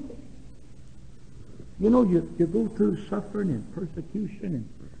lengthy. You know, you go through suffering and persecution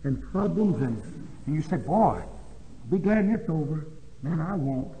and problems, and you say, boy, I'll be glad when it's over. Man, I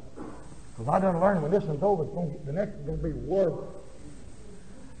won't. Because I done learned when this one's over, the next one's going to be worse.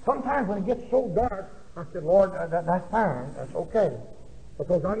 Sometimes when it gets so dark, I said, Lord, that's fine. That's okay.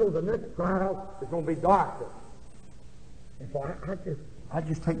 Because I know the next trial is going to be darker. And so I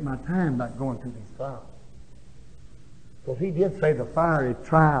just take my time not going through these trials. Because he did say the fiery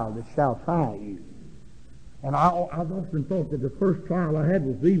trial that shall try you. And I've often thought that the first trial I had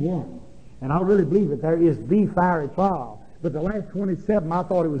was the one. And I really believe that there is the fiery trial. But the last 27, I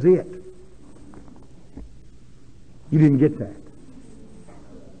thought it was it. You didn't get that.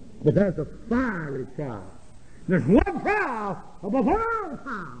 But there's a fiery trial. There's one trial above all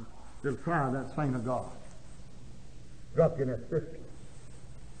trials. There's a trial that saint of God. Drop you in that scripture.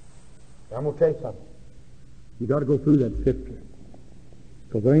 I'm going to tell you something. You got to go through that sifter.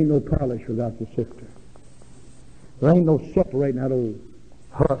 Because there ain't no polish without the sifter. There ain't no separating that old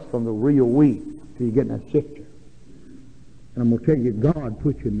husk from the real wheat till you get in that sifter. And I'm going to tell you, God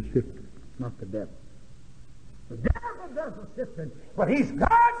put you in the sifter, not the devil. The devil does the sifting, but he's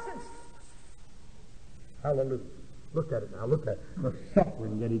God's sifter. Hallelujah. Look at it now. Look at it. The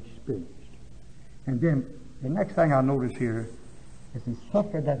suffering that he experienced. And then the next thing I notice here is he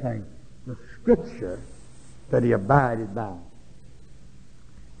suffered that thing. The scripture that he abided by.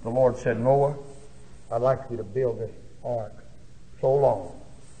 The Lord said, Noah, I'd like you to build this ark so long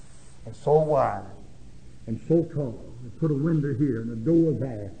and so wide and so tall and put a window here and a door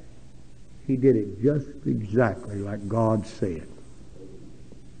there. He did it just exactly like God said.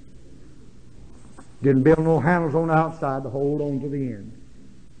 Didn't build no handles on the outside to hold on to the end.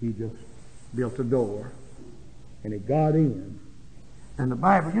 He just built a door and it got in. And the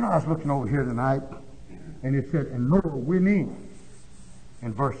Bible, I was looking over here tonight and it said, and Noah went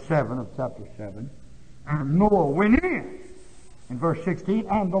in verse 7 of chapter 7. And Noah went in verse 16,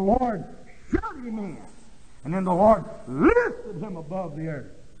 and the Lord shut him in. And then the Lord lifted him above the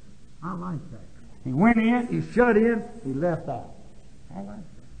earth. I like that. He went in, he shut in, he left out. I like that.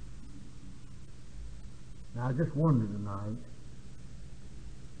 Now I just wonder tonight,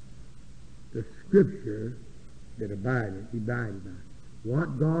 the scripture that he abided by.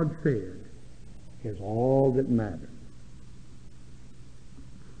 What God said is all that matters.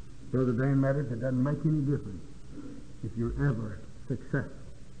 Brother Dan Matters, it doesn't make any difference if you're ever successful.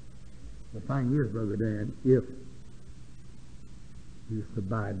 The thing is, Brother Dan, if you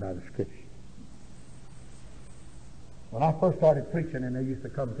abide by the Scripture. When I first started preaching, and they used to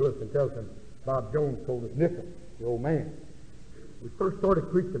come to us and tell us, Bob Jones told us different, the old man. We first started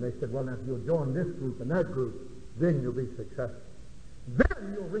preaching, they said, well, now if you'll join this group and that group, then you'll be successful.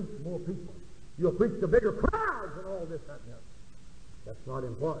 Then you'll reach more people. You'll preach to bigger crowds and all this, that, and that. That's not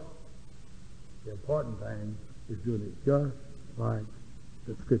important. The important thing is doing it just like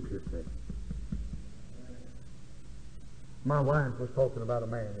the Scripture says. My wife was talking about a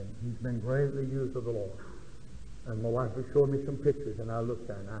man, and he's been greatly used of the Lord. And my wife was showing me some pictures, and I looked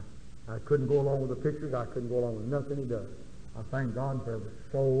at it, and I couldn't go along with the pictures. I couldn't go along with nothing he does. I thank God for the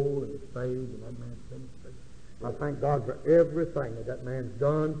soul and the faith and that man's been saved. I thank God for everything that man's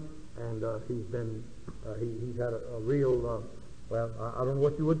done, and he's been, he's had a real, well, I don't know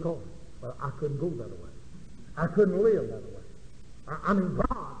what you would call it, but I couldn't go that way. I couldn't live that way. I mean,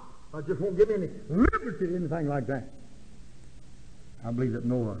 God just won't give me any liberty to anything like that. I believe that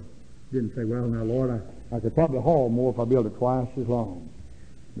Noah didn't say, well, now, Lord, I could probably haul more if I built it twice as long.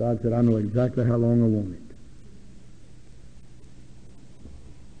 God said, I know exactly how long I want it.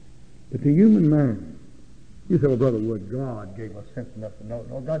 But the human mind, you say, well, Brother Wood, God gave us sense enough to know.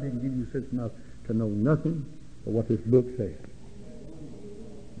 No, God didn't give you sense enough to know nothing but what this book says.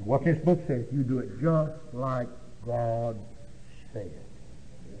 And what this book says, you do it just like God said.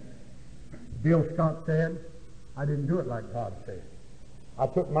 Bill Scott said, I didn't do it like God said. I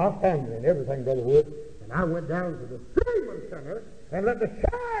took my family and everything, Brother Wood, and I went down to the Freeman Center and let the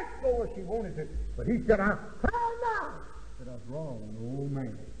church go where she wanted to. But he said, I found out that I was wrong, an old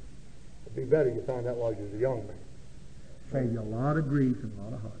man. It'd be better you find out while you was a young man. Save you a lot of grief and a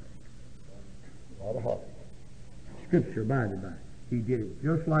lot of heartache. A lot of heartache. Scripture abided by it. He did it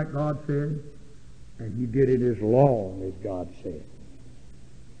just like God said, and he did it as long as God said.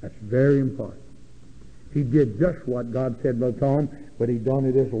 That's very important. He did just what God said, Brother Tom, but he done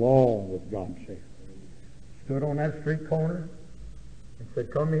it as long as God said. Stood on that street corner and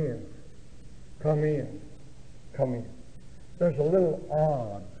said, come in, come in, come in. There's a little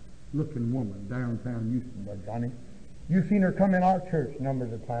odd-looking woman downtown Houston, Brother Johnny. You've seen her come in our church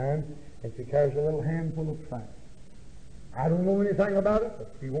numbers of times, and she carries a little handful of tracts. I don't know anything about it,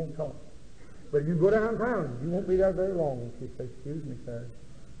 but she won't talk. But you go downtown, you won't be there very long. And she says, excuse me, sir.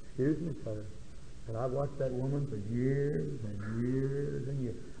 Excuse me, sir. And I've watched that woman for years and years and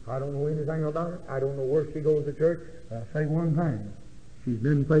years. I don't know anything about it. I don't know where she goes to church. But I'll say one thing. She's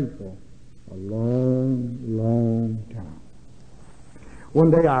been faithful a long, long time. One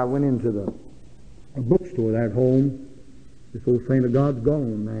day I went into a bookstore there at home. This old saint of God's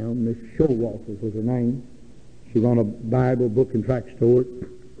gone now. Miss Showalter was her name. She run a Bible book and tract store.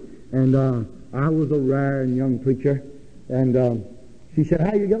 And I was a rare and young preacher. And she said,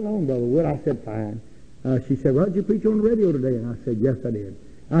 how you getting along, Brother Wood? I said, fine. She said, well, did you preach on the radio today? And I said, yes, I did.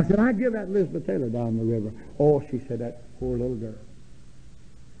 I said, I give that Elizabeth Taylor down the river. Oh, she said, that poor little girl.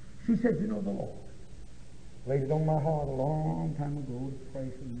 She said, you know, the Lord laid it on my heart a long time ago to pray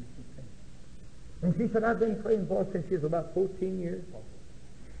for Elizabeth Taylor. And she said, I've been praying for her since she was about 14 years old.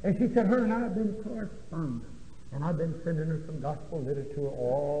 And she said, her and I have been corresponding. And I've been sending her some gospel literature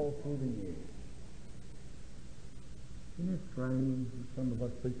all through the years. Isn't it strange that some of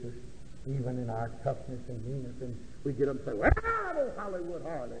us preachers, even in our toughness and meanness, and we get up and say, well, that old Hollywood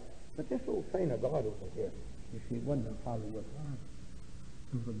harlot. But this old saint of God over here, you see, it wasn't a Hollywood harlot.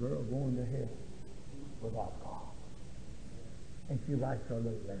 It was a girl going to hell without God. And she writes her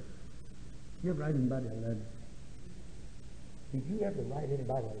little letter. You ever write anybody a letter? Did you ever write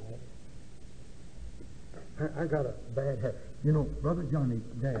anybody a letter? I got a bad habit. You know, Brother Johnny's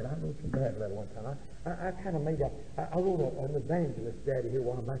dad, I wrote some bad letter one time. I kind of made I wrote an evangelist daddy here a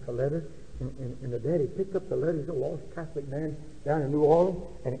while back a letter, and the daddy picked up the letter. He's a lost Catholic man down in New Orleans,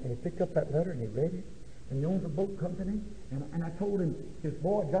 and he picked up that letter and he read it. And he owns a boat company, and I told him his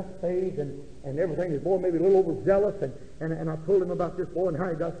boy got saved and everything. His boy maybe a little overzealous, and I told him about this boy and how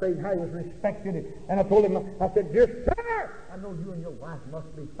he got saved and how he was respected. And I told him, I said, dear sir, I know you and your wife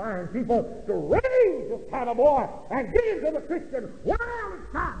must be fine people to raise this kind of boy and get him to the Christian world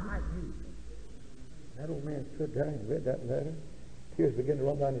as God might use him. That old man stood there and read that letter. Tears began to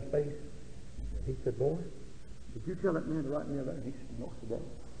run down his face. He said, boy, did you tell that man to write me a letter? He said, no, sir.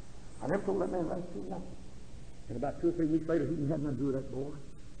 I never told that man to write you nothing. And about 2 or 3 weeks later, he didn't have nothing to do with that boy.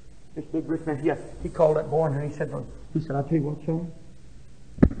 This big rich man, he called that boy and he said, I tell you what, son.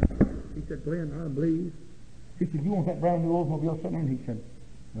 He said, Glenn, I believe. He said, you want that brand new Oldsmobile sitting there? And he said,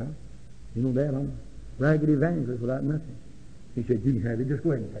 well, you know, Dad, I'm a raggedy evangelist without nothing. He said, you can have it. Just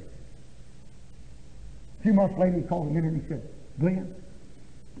go ahead and take it. A few months later, he called him in and he said, Glenn,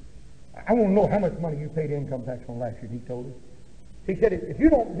 I want to know how much money you paid income tax on last year. And he told us. He said, if you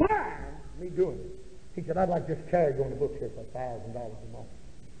don't mind me doing it, he said, I'd like this carriage on the books here for $1,000 a month.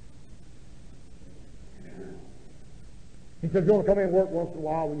 He said, you want to come in and work once in a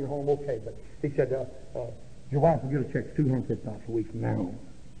while when you're home, okay. But he said, your wife will get a check $250 a week from now on.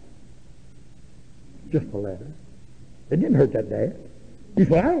 Just a letter. It didn't hurt that dad. He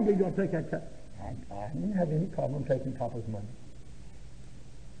said, I don't think you're going to take that check. I didn't have any problem taking Papa's money.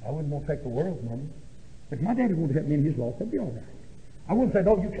 I wouldn't want to take the world's money. But if my daddy wanted to help me in his loss, that'd be all right. I wouldn't say,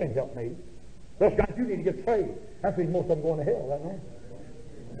 no, you can't help me. Those guys, you need to get saved. That's why most of them going to hell right now.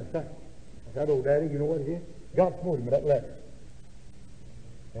 That's right. That old daddy, you know what it is? God smote him with that letter.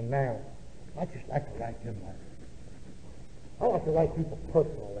 And now, I just like to write them letters. I like to write people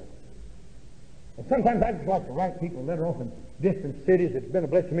personal letters. And sometimes I just like to write people a letter off in distant cities that's been a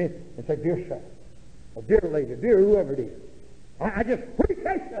blessing to me and say, dear sir, or dear lady, or dear whoever it is, I just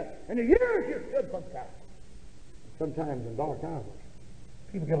appreciate that. And the years you stood from God. Sometimes in dark hours,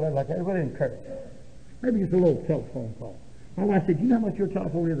 people get a letter like that, really encourage. Maybe just a little telephone call. My wife said, you know how much your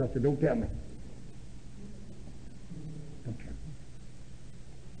telephone is? I said, don't tell me. Don't tell me.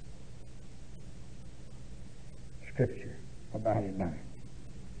 Scripture about his life.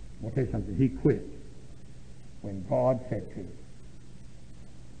 I'll tell you something. He quit when God said to.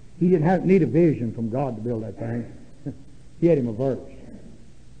 He didn't need a vision from God to build that thing. He had him a verse.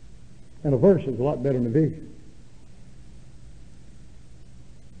 And a verse is a lot better than a vision.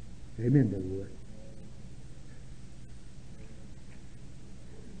 Amen, Brother Wood.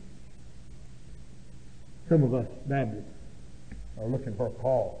 Some of us Baptists are looking for a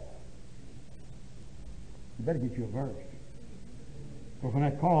call. You better get you a verse. Because when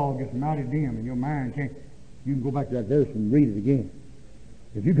that call gets mighty dim and your mind can't, you can go back to that verse and read it again.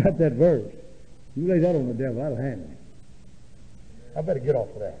 If you got that verse, you lay that on the devil, that'll handle it. I better get off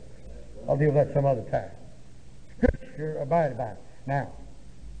of that. I'll deal with that some other time. Scripture abide by it. Now,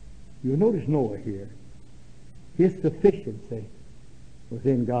 you'll notice Noah here. His sufficiency was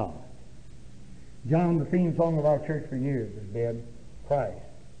in God. John, the theme song of our church for years has been, Christ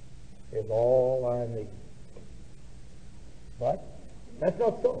is all I need. But that's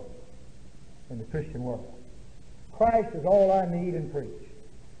not so in the Christian world. Christ is all I need and preach.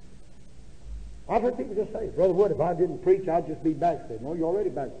 I've heard people just say, Brother Wood, if I didn't preach, I'd just be backslid. No, you're already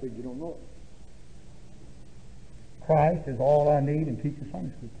backslid. You don't know it. Christ is all I need and teach a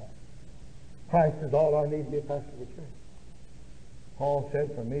Sunday school class. Christ is all I need to be a pastor of the church. Paul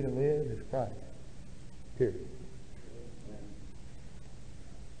said, for me to live is Christ. Period.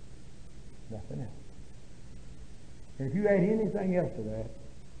 Nothing else. And if you add anything else to that,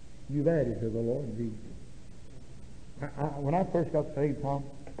 you've added to the Lord Jesus. When I first got saved, Tom,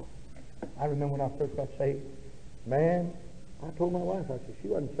 I remember when I first got saved, man, I told my wife, I said, she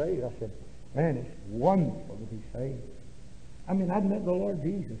wasn't saved. I said, Man, it's wonderful to be saved. I mean, I'd met the Lord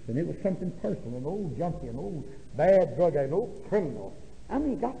Jesus, and it was something personal. An old junkie, an old bad drug addict, an old criminal. I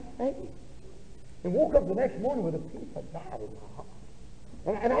mean, got saved. And woke up the next morning with a peace of God in my heart.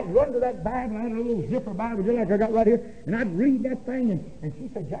 And I'd run to that Bible. I had a little zipper Bible just like I got right here. And I'd read that thing. And she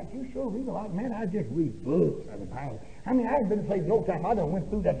said, Jack, you sure read a lot. Man, I just read books out of the Bible. I mean, I ain't been saved no time. I done went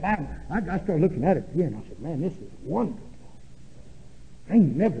through that Bible. I started looking at it again. I said, man, this is wonderful. I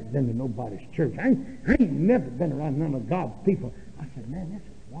ain't never been to nobody's church. I ain't never been around none of God's people. I said, man, this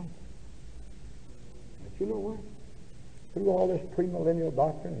is wonderful. But you know what? Through all this premillennial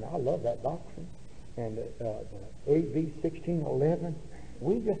doctrine, and I love that doctrine, and AV 1611,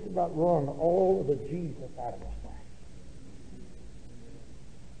 we just about run all of the Jesus out of this thing.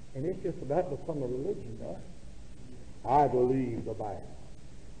 And it's just about become a religion to us. I believe the Bible.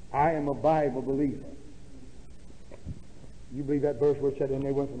 I am a Bible believer. You believe that verse where it said, and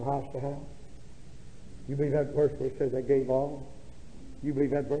they went from house to house? You believe that verse where it says they gave all? You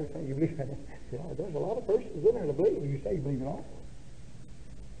believe that verse? You believe that? Yeah, there's a lot of verses in there to believe. You say you believe it all.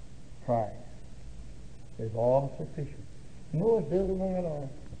 Christ is all sufficient. Noah's building on it all.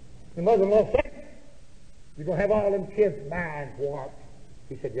 The mother-in-law said, you're going to have all them kids mine, what?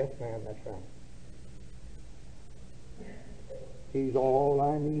 He said, yes, ma'am, that's right. He's all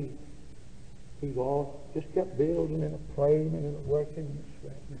I need. He's all, just kept building and praying and working and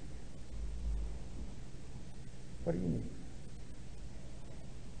sweating. What do you need?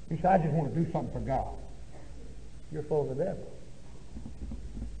 He said, I just want to do something for God. You're full of the devil.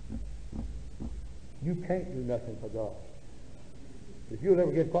 You can't do nothing for God. If you'll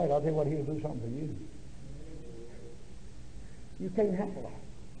ever get quiet, I'll tell you what, he'll do something for you. You can't handle that.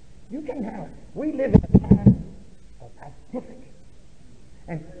 You can't handle it. We live in a time of pacific.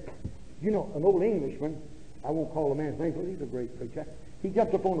 And, you know, an old Englishman, I won't call the man's name, but he's a great preacher. He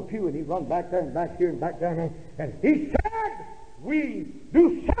jumped up on the pew and he run back there and back here and back down there. And he said, we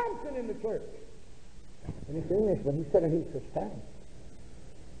do something in the church. And this Englishman, he said, and he says, stand.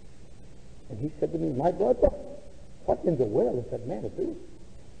 And he said to me, my brother, what in the world is that man doing?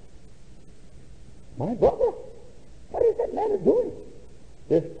 My brother, what is that man doing?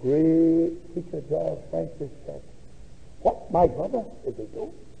 This great preacher, George Francis, said, what, my brother, is he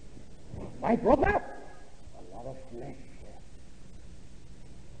doing? My brother, a lot of flesh.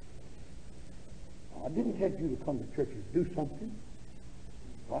 God didn't tell you to come to church and do something.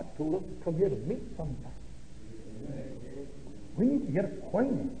 God told us to come here to meet sometime. We need to get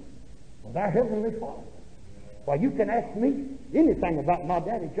acquainted with our Heavenly Father. Well, you can ask me anything about my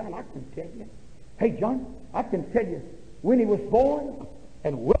daddy, John. I can tell you. Hey, John, I can tell you when he was born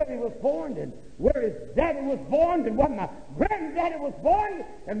and where he was born and where his daddy was born and when my granddaddy was born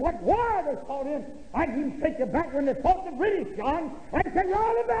and what war they fought in. I can even take you back when they fought the British, John. I can tell you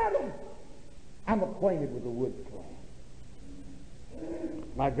all about them. I'm acquainted with the wood clan.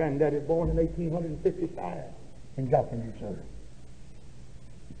 My granddaddy was born in 1855 in Joplin, Missouri.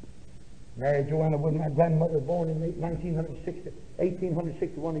 Mary Joanna Wood, my grandmother, was born in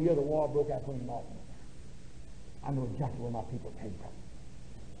 1861, the year the war broke out between North and South. I know exactly where my people came from.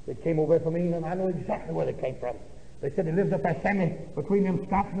 They came over from England. I know exactly where they came from. They said they lived up by Sammy between them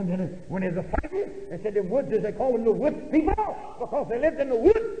Scotsmen, and when there's a fighting, they said them woods, as they call them, the wood people, because they lived in the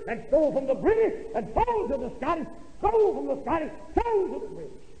woods and stole from the British and stole to the Scottish, stole from the Scottish, stole to the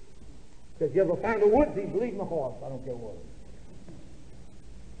British. If you ever find the woods, he's leading a horse. I don't care what.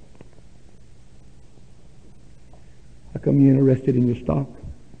 How come you interested in your stock?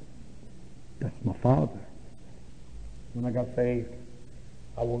 That's my father. When I got saved,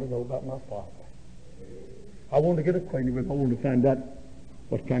 I wanted to know about my father. I wanted to get acquainted with him. I wanted to find out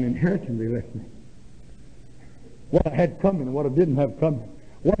what kind of inheritance he left me. What I had coming and what I didn't have coming.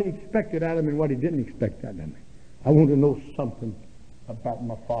 What he expected out of me and what he didn't expect out of me. I wanted to know something about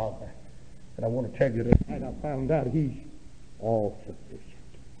my father. And I want to tell you tonight, I found out he's all sufficient.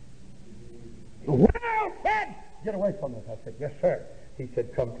 The world said, get away from us. I said, yes, sir. He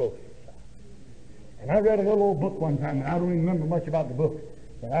said, come closer. And I read a little old book one time, and I don't even remember much about the book,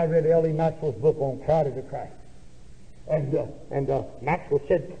 but I read L.E. Maxwell's book on Crowded to Christ. And Maxwell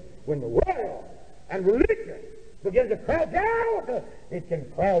said, when the world and religion begin to crowd down, it can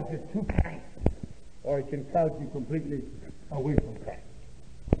crowd you too tight, or it can crowd you completely away from Christ.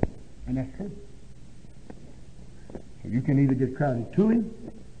 And that's true. So you can either get crowded to him,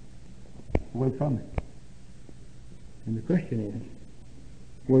 or away from him. And the question is,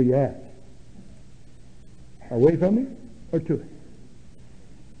 where you at? Away from him or to him?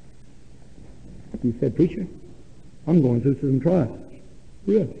 He said, preacher, I'm going through some trials.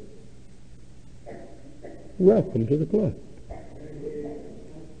 Really? Welcome to the club.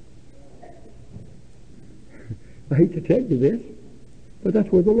 I hate to tell you this, but that's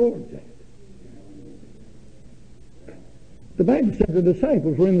where the Lord said. The Bible says the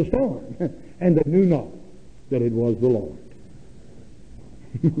disciples were in the storm, and they knew not that it was the Lord.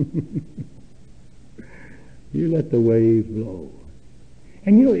 You let the waves blow.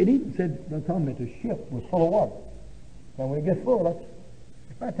 And you know, it even said the time that the ship was full of water. Now when it gets full,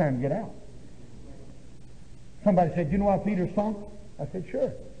 it's about time to get out. Somebody said, "You know why Peter sunk?" I said,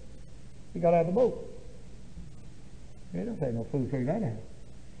 "Sure. He got out of the boat." It don't take no fool to figure that out.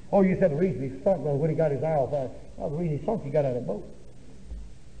 Oh, you said the reason he sunk, well, when he got his eye off that. Oh, the reason he sunk, he got out of the boat.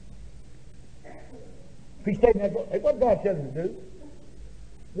 If he stayed in that boat, hey, what did God tell him to do?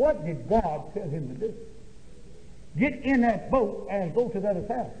 What did God tell him to do? Get in that boat and go to the other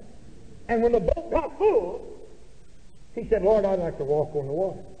side. And when the boat got full, he said, "Lord, I'd like to walk on the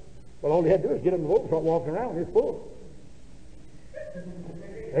water." Well, all he had to do is get in the boat and start walking around. It's full.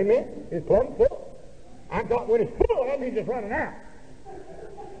 Amen? It's plumb full. I thought when it's full, that means it's running out.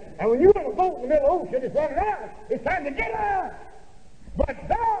 And when you're in a boat in the middle of the ocean, it's running out. It's time to get out. But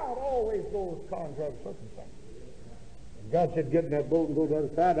God always goes contrary to circumstances. And God said, "Get in that boat and go to the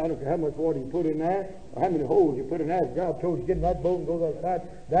other side." I don't care how much water you put in there or how many holes you put in there. If God told you to get in that boat and go to the other side,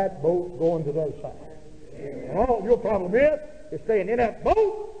 that boat's going to the other side. And all your problem is staying in that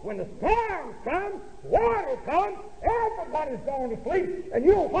boat when the storm comes, water comes, everybody's going to sleep, and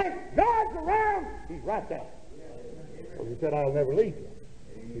you don't think God's around. He's right there. Well, he said, "I'll never leave you."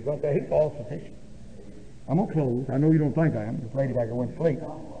 He's right there. He's all sufficient. I'm going to close. I know you don't think I am. I'm afraid if I go to sleep.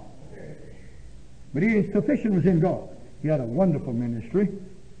 But his sufficient was in God. He had a wonderful ministry,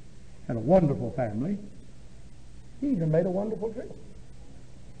 had a wonderful family. He even made a wonderful trip.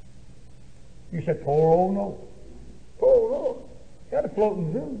 You said, "Poor old Noah." Poor old Noah. He had a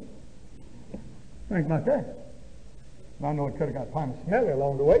floating zoo. Think about that. And I know it could have got kind of smelly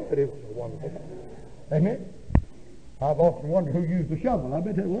along the way, but it was a wonderful thing. Amen? I've often wondered who used the shovel. I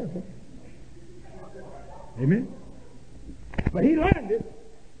bet it was. Amen? But he landed.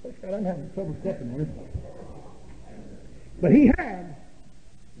 I'm having trouble stepping on this. But he had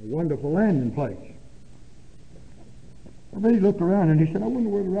a wonderful landing place. I bet he looked around and he said, "I wonder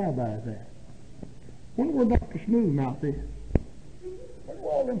where the rabbi is at. I wonder where Dr. Smoothmouth is. Where do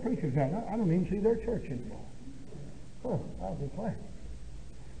all them preachers at? I don't even see their church anymore. Huh, I'll be glad.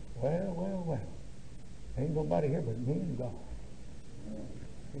 Well. Ain't nobody here but me and God.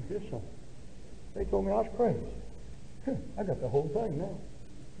 Is this something? They told me I was crazy. I got the whole thing now.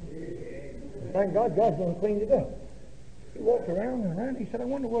 Thank God, God's going to clean it up." He walked around and around. He said, "I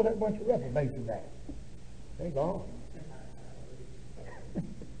wonder where that bunch of reprobates is at." They gone.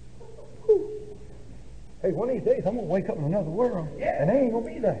 Hey, one of these days I'm going to wake up in another world, and they ain't going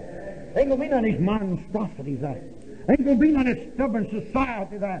to be there. Ain't going to be none of these monstrosities there. Ain't going to be none of this stubborn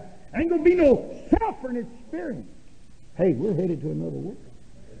society there. Ain't going to be no suffering experience. Hey, we're headed to another world.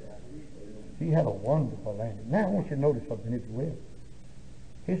 He had a wonderful landing. Now I want you to notice something, if you will.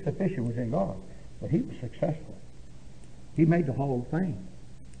 His sufficient was in God, but he was successful. He made the whole thing.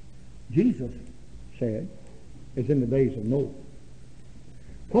 Jesus said, as in the days of Noah.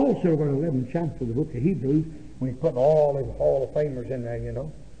 Paul said over in the 11th chapter of the book of Hebrews, when he put all his Hall of Famers in there, you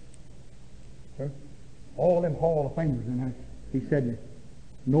know. All them Hall of Famers in there. He said,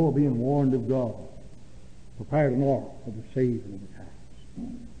 Noah being warned of God, prepared an ark for the saving of the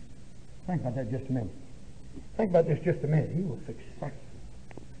house. Think about that just a minute. Think about this just a minute. He was successful.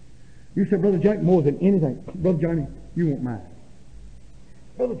 You said, "Brother Jack, more than anything." Brother Johnny, you won't mind.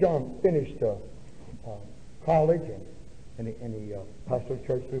 Brother John finished college and he pastored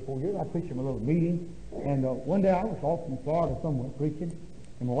church 3 or 4 years. I preached him a little meeting. And one day I was off in Florida somewhere preaching.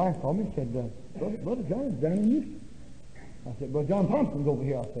 And my wife called me and said, Brother John's down in Houston. I said, "Well, John Thompson's over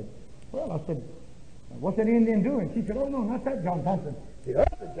here." I said, "What's that Indian doing?" She said, "Oh, no, not that John Thompson. The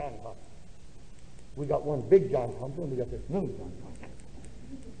other John Thompson. We got one big John Thompson, and we got this little John Thompson.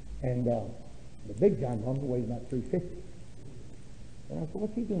 And the big John Thompson weighs about 350. And I said,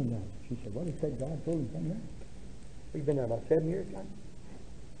 "What's he doing down?" She said, "Well, he said God told him to come down." He's been there about 7 years now.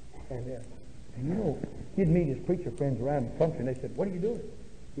 And you know, he'd meet his preacher friends around the country, and they said, "What are you doing?"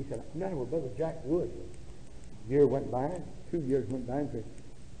 He said, "I'm down with Brother Jack Wood." A year went by, 2 years went by, and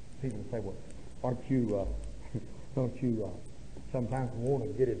people would say, "Well, don't you sometimes want to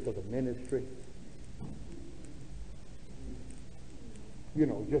get into the ministry? You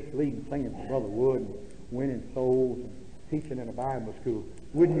know, just leading, singing for Brother Wood, and winning souls, and teaching in a Bible school.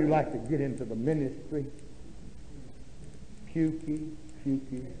 Wouldn't you like to get into the ministry?" Pukey.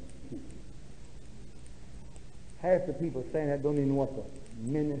 Half the people saying that don't even know what the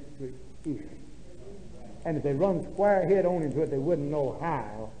ministry is. And if they run square head on into it, they wouldn't know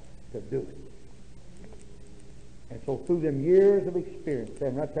how to do it. And so through them years of experience,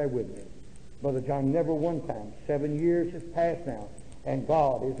 stand right there with me, Brother John never one time, 7 years has passed now, and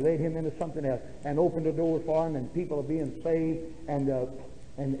God has led him into something else and opened the doors for him, and people are being saved, and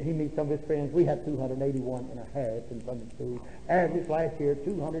he meets some of his friends. We had 281 and a half in Sunday school. And this last year,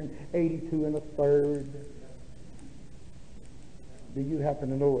 282 and a third. Do you happen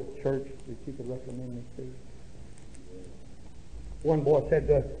to know a church that you could recommend me to? One boy said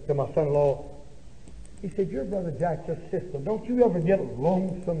to my son-in-law, he said, "Your Brother Jack's a sister. Don't you ever get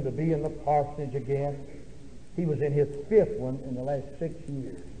lonesome to be in the parsonage again?" He was in his 5th one in the last 6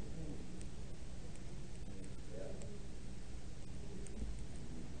 years.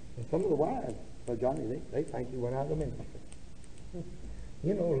 And some of the wives, Johnny, they think he went out of the ministry.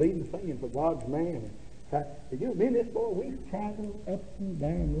 You know, leading singing for God's man. You know, me and this boy, we've traveled up and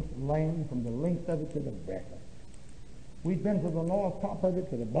down this land from the length of it to the breadth of it. We've been to the north top of it,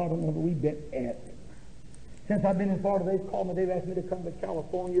 to the bottom of it. We've been at it. Since I've been in Florida, they've called me. They've asked me to come to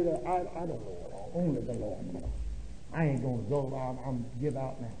California. I don't know at all. Only the Lord knows. I ain't going to go. I'm give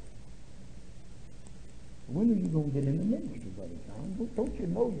out now. When are you going to get in the ministry, Brother John? Don't you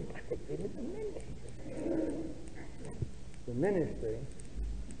know you're expected in the ministry? The ministry,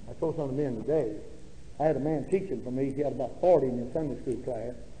 I told some of the men today, I had a man teaching for me. He had about 40 in his Sunday school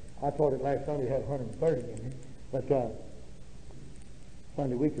class. I taught it last Sunday. He had 130 in it. But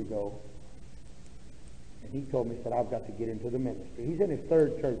Sunday week ago, and he told me, he said, "I've got to get into the ministry." He's in his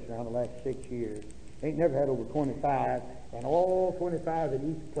 3rd church now in the last 6 years. Ain't never had over 25, and all 25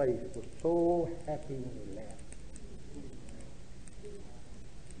 in each place was so happy when he left.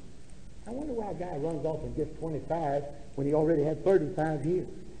 I wonder why a guy runs off and gets 25 when he already had 35 years.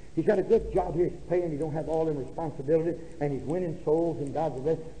 He's got a good job here. He's paying. He don't have all them responsibility, and he's winning souls in God's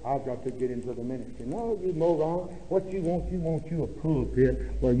way. I've got to get into the ministry. No, you moron. What you want you a pulpit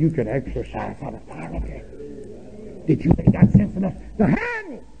where you can exercise on authority. Did you ain't got sense enough to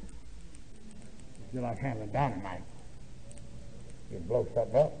handle? You're like handling dynamite. You blow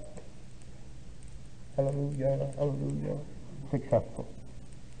something up. Hallelujah, hallelujah. Successful.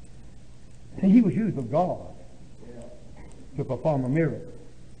 See, he was used of God to perform a miracle.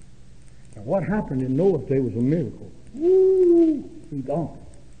 And what happened in Noah's day was a miracle. Woo! He's gone.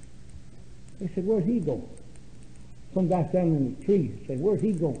 They said, "Where's he going?" Some guy standing in the trees said, "Where's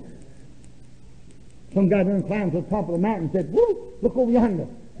he going?" Some guy then climbed to the top of the mountain and said, "Woo! Look over yonder.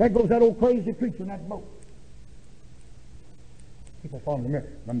 There goes that old crazy preacher in that boat." He performed a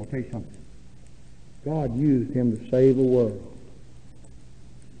miracle. I'm going to tell you something. God used him to save the world.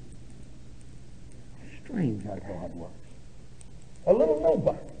 Strange how God works. A little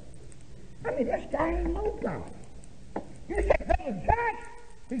nobody. I mean, this guy ain't nobody. You say, "Brother Jack,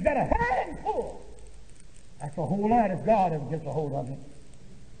 he's got a handful." That's a whole lot if God ever gets a hold of it.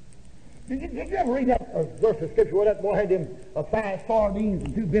 Did you ever read that verse of Scripture where that boy had them 5 sardines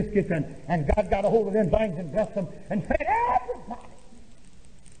and 2 biscuits, and God got a hold of them things and blessed them and fed everybody?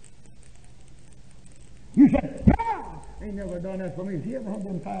 You said, "God ain't never done that for me." Has he ever had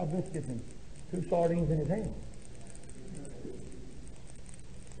them 5 biscuits and 2 sardines in his hand?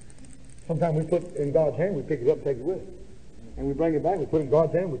 Sometimes we put in God's hand, we pick it up and take it with us. And we bring it back, we put it in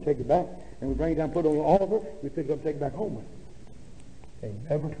God's hand, we take it back, and we bring it down, put it on the altar, we pick it up and take it back home with us. They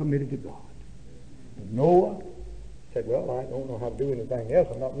never committed to God. And Noah said, "Well, I don't know how to do anything else.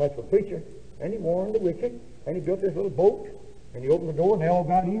 I'm not much of a preacher." And he warned the wicked, and he built this little boat, and he opened the door, and they all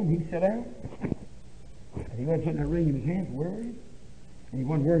got in, and he sat down. And he wasn't sitting there wringing his hands, worried. And he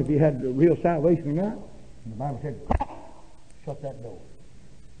wasn't worried if he had the real salvation or not. And the Bible said, "Shut that door."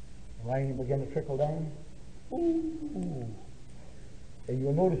 The rain began to trickle down. Ooh. And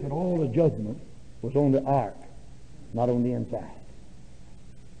you'll notice that all the judgment was on the ark, not on the inside.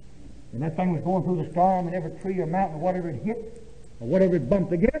 And that thing was going through the storm, and every tree or mountain, or whatever it hit, or whatever it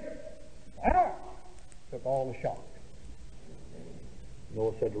bumped against, the ark took all the shock.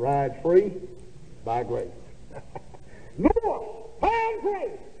 Noah said, "Ride free by grace." Noah found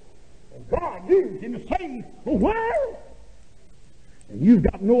grace, and God used him to save the world. And you've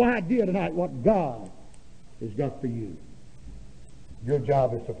got no idea tonight what God has got for you. Your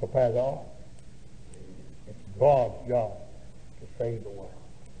job is to prepare the ark. It's God's job to save the world.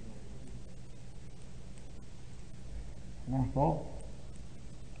 And I thought,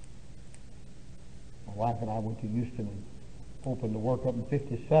 my wife and I went to Houston and opened the work up in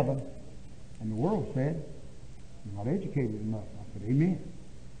 57, and the world said, "You're not educated enough." I said, "Amen."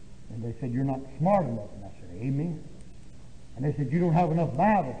 And they said, "You're not smart enough." And I said, "Amen." And they said, "You don't have enough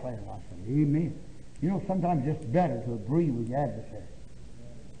Bible playing." I said, "Amen." You know, sometimes it's better to agree with your adversary.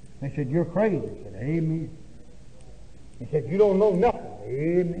 They said, "You're crazy." I said, "Amen." He said, "You don't know nothing."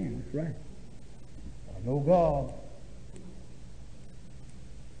 Amen. That's right. I know God.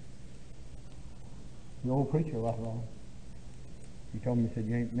 The old preacher right along. He told me, he said,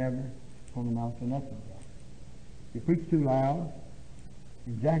 you ain't never going to amount to nothing, Jack. You preach too loud,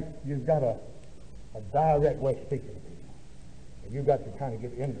 and Jack, you've got a direct way of speaking to people. And you've got to kind of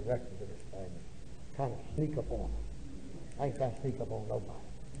get indirectly to this thing, kind of sneak up on them. I ain't trying to sneak up on nobody.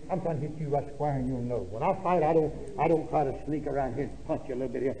 I'm trying to hit you right square in your nose. When I fight, I don't try to sneak around here and punch you a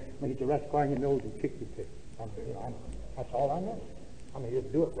little bit here. I'm going to hit you right square in your nose and kick you to. That's all I know. I'm going to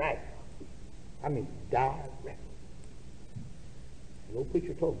just do it right. I mean, direct. The old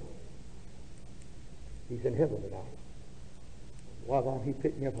preacher told me. He's in heaven tonight. Well, he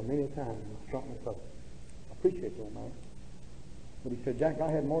picked me up a many times and struck me up. I appreciate the old man. But he said, Jack,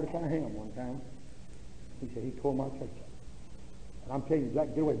 I had Mordecai Ham one time. He said, he tore my church up. And I'm telling you,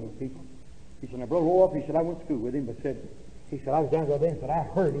 Jack, get away from those people. He said, now, Brother Wolf, he said, I went to school with him, but he said, I was down there and said, I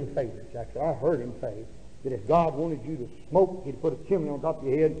heard him say this, Jack. I heard him say that if God wanted you to smoke, he'd put a chimney on top of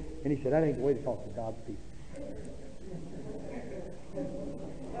your head. And he said, that ain't the way to talk to God's people.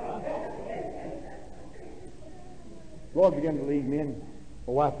 Lord began to lead me in.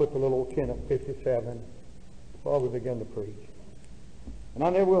 My wife put the little old tent up 57. So we began to preach. And I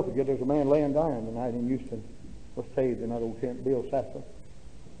never will forget, there's a man laying dying tonight in Houston, was saved in that old tent, Bill Sasser.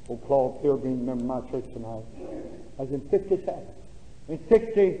 Old Claude Pilgrim, remember my church tonight. I was in 57. In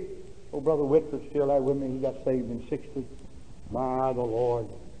 60, old Brother Whitford's still there with me. He got saved in 60. My, the Lord.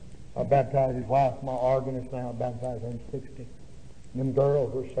 I baptized his wife, my organist now, I baptized her in 60. And them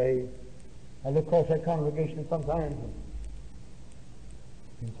girls were saved. I look across that congregation sometimes.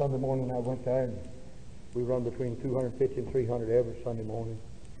 And Sunday morning I went there, and we run between 250 and 300 every Sunday morning.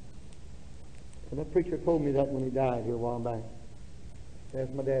 And that preacher told me that when he died here a while back. I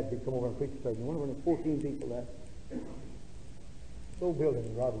asked my dad to come over and preach the sermon. When there were 14 people left. The old building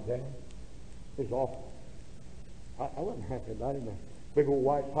in Robbie down. It was awful. I wasn't happy about it. The big old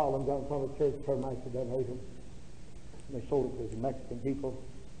white columns out in front of the church, termites had done hate them. And they sold it to the Mexican people.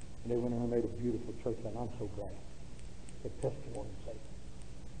 And they went in and made a beautiful church, and I'm so glad. The testimony sake.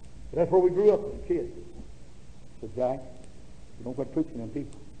 But that's where we grew up as kids. So Jack, you don't quit preaching them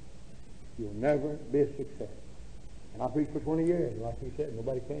people. You'll never be a success. And I preached for 20 years, like he said,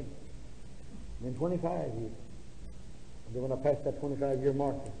 nobody came. And then 25 years. And then when I passed that 25-year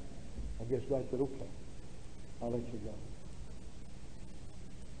marker, I guess God said, okay, I'll let you go.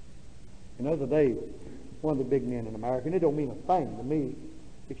 And the other day, one of the big men in America, and it don't mean a thing to me,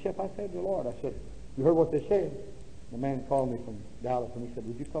 except I said to the Lord, I said, you heard what they said? The man called me from Dallas, and he said,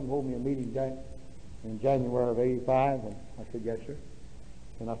 would you come hold me a meeting, Jack, in January of 85? And I said, yes, sir.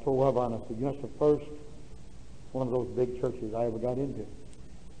 And I told Webber, I said, you know, it's the first one of those big churches I ever got into.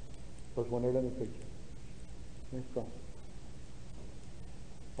 First one they let me preach. That's right.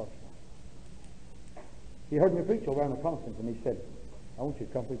 First one. He heard me preach over in a conference, and he said, I want you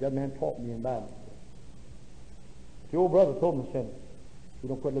to come preach. That man taught me in Bible. The old brother told me, said, you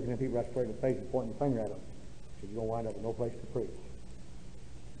don't quit looking at people right straight in the face and pointing your finger at them. Because you're going to wind up with no place to preach.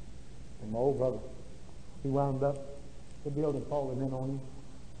 And my old brother, he wound up the building falling in on him.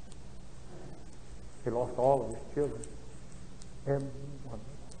 He lost all of his children. Every one.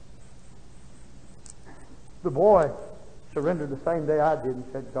 The boy surrendered the same day I did and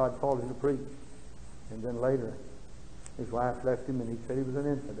said God called him to preach. And then later, his wife left him and he said he was an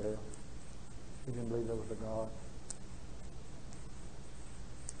infidel. He didn't believe there was a God.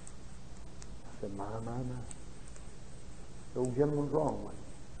 I said, my. The old gentleman's wrong with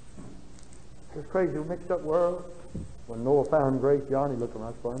him. This crazy mixed up world. When Noah found grace, Johnny looked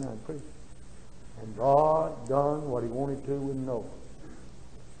around and preached. And God done what he wanted to with Noah.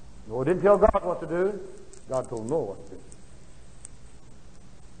 Noah didn't tell God what to do. God told Noah what to do.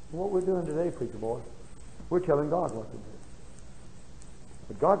 And what we're doing today, preacher boy, we're telling God what to do.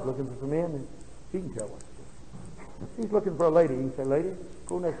 But God's looking for some men that he can tell what to do. He's looking for a lady. He can say, lady,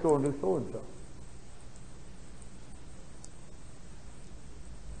 go next door and do so and so.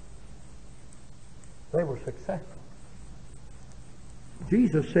 They were successful.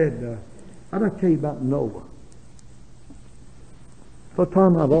 Jesus said, I'd like to tell you about Noah. For a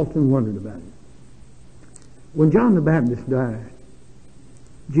time I've often wondered about it. When John the Baptist died,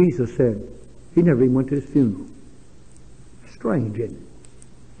 Jesus said he never even went to his funeral. Strange, isn't it?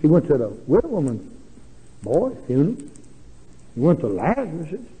 He went to the widow woman's boy's funeral. He went to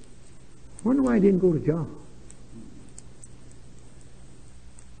Lazarus's. I wonder why he didn't go to John.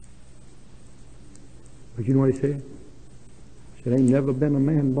 But you know what he said? He said, ain't never been a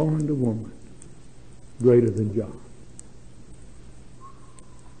man born to woman greater than John.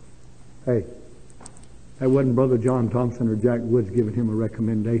 Hey, that wasn't Brother John Thompson or Jack Woods giving him a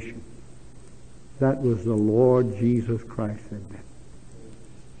recommendation. That was the Lord Jesus Christ said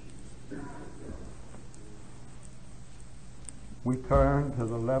that. We turn to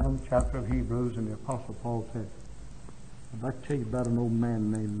the 11th chapter of Hebrews, and the Apostle Paul said, I'd like to tell you about an old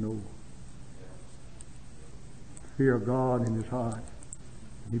man named Noah. Fear of God in his heart.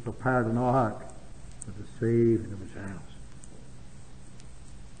 He prepared an ark for the saving of his house.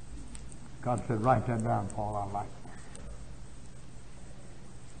 God said, write that down, Paul. I like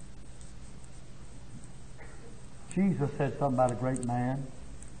it. Jesus said something about a great man.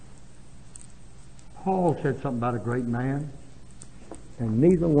 Paul said something about a great man. And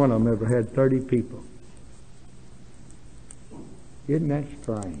neither one of them ever had 30 people. Isn't that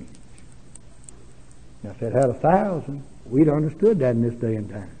strange? Now, if they'd had 1,000, we'd understood that in this day and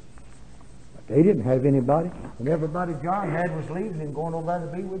time. But they didn't have anybody. And everybody John had was leaving and going over there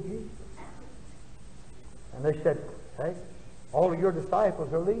to be with Jesus. And they said, hey, all of your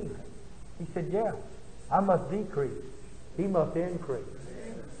disciples are leaving. He said, yeah, I must decrease. He must increase.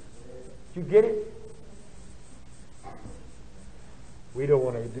 Did you get it? We don't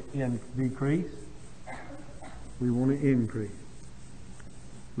want to decrease. We want to increase.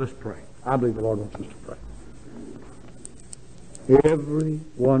 Let's pray. I believe the Lord wants us to pray.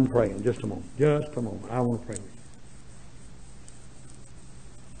 Everyone praying. Just a moment. Just a moment. I want to pray with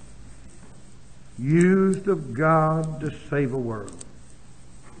you. Used of God to save a world.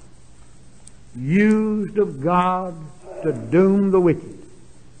 Used of God to doom the wicked.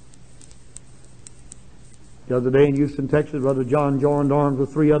 The other day in Houston, Texas, Brother John joined arms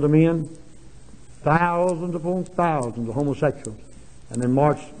with 3 other men. Thousands upon thousands of homosexuals. And then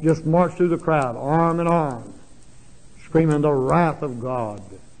marched through the crowd, arm in arm, screaming, the wrath of God.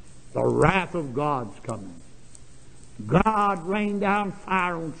 The wrath of God's coming. God rained down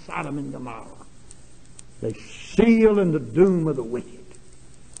fire on Sodom and Gomorrah. They seal in the doom of the wicked.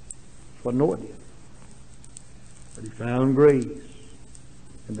 That's what Noah did. But he found grace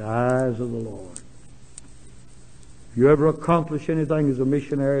in the eyes of the Lord. If you ever accomplish anything as a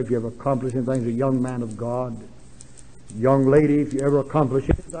missionary, if you ever accomplish anything as a young man of God, young lady, if you ever accomplish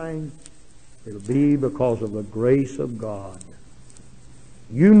anything, it'll be because of the grace of God.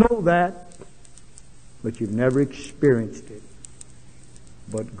 You know that, but you've never experienced it.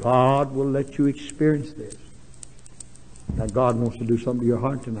 But God will let you experience this. Now God wants to do something to your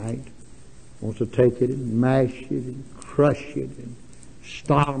heart tonight. He wants to take it and mash it and crush it and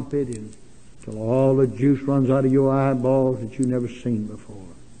stomp it until all the juice runs out of your eyeballs that you've never seen before.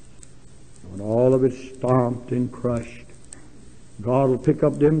 When all of it's stomped and crushed, God will pick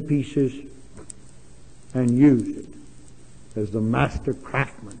up them pieces and use it as the master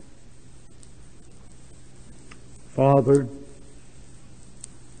craftsman. Father,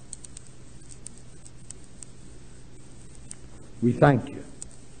 we thank you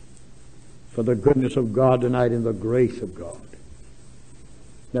for the goodness of God tonight and the grace of God.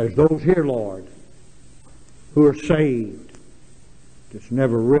 There's those here, Lord, who are saved, just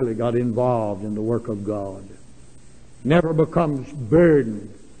never really got involved in the work of God. Never becomes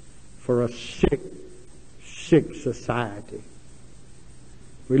burden for a sick society.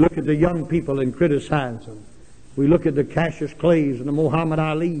 We look at the young people and criticize them. We look at the Cassius Clays and the Muhammad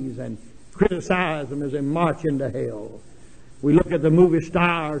Alis and criticize them as they march into hell. We look at the movie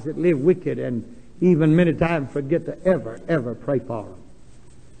stars that live wicked and even many times forget to ever pray for them.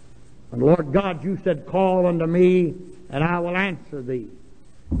 And Lord God, you said, call unto me and I will answer thee.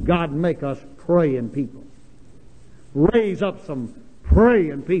 God, make us praying people. Raise up some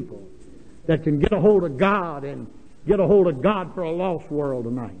praying people that can get a hold of God and get a hold of God for a lost world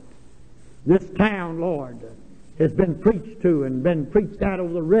tonight. This town, Lord, has been preached to and been preached out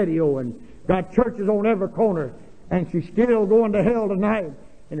over the radio and got churches on every corner, and she's still going to hell tonight.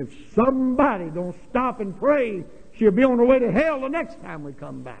 And if somebody don't stop and pray, she'll be on her way to hell the next time we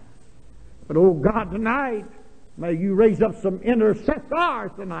come back. But oh God, tonight, may you raise up some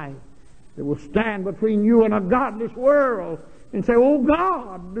intercessors tonight that will stand between you and a godless world and say, oh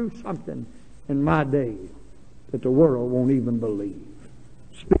God, do something in my day that the world won't even believe.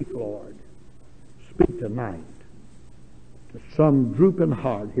 Speak, Lord. Speak tonight to some drooping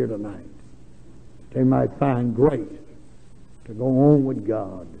heart here tonight. They might find grace to go on with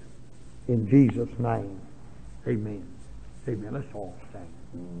God. In Jesus' name, amen. Amen. Let's all stand.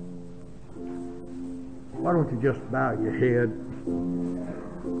 Why don't you just bow your head?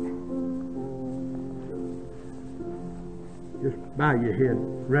 Just bow your head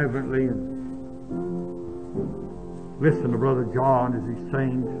reverently and listen to Brother John as he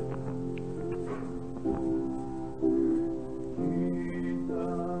sings.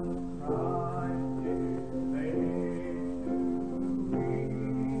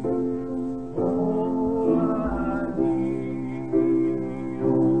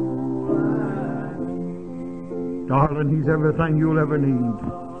 darling, He's everything you'll ever need.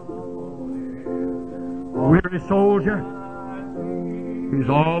 Weary soldier, He's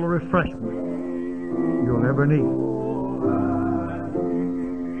all the refreshment you'll ever need.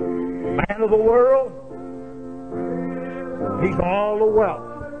 Man of the world, He's all the wealth.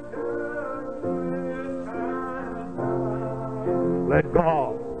 Let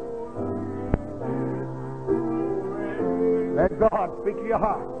God speak to your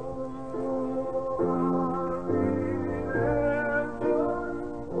heart.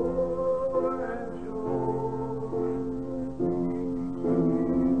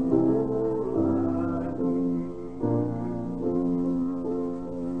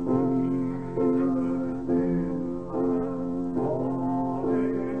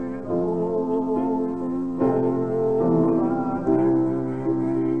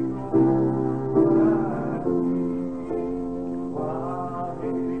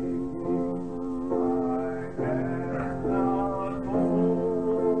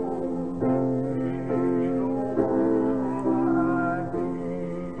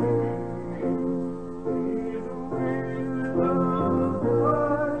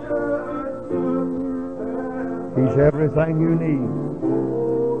 He's everything you need.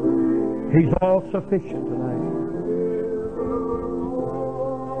 He's all sufficient tonight.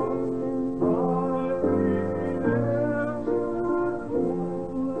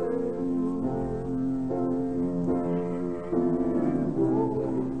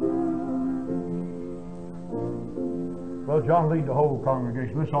 Well, John, lead the whole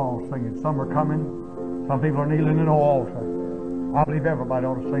congregation. Let's all sing it. Some are coming. Some people are kneeling in the altar. I believe everybody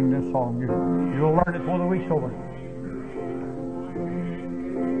ought to sing this song. You'll learn it before the week's over.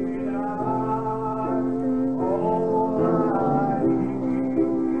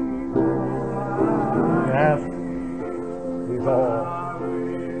 Yes, He's all.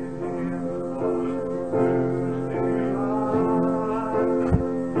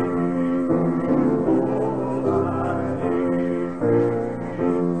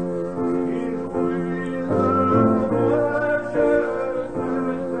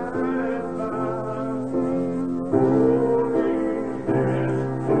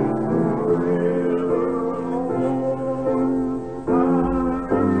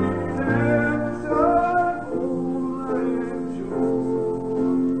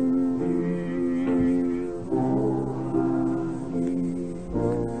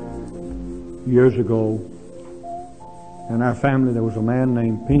 Years ago, in our family, there was a man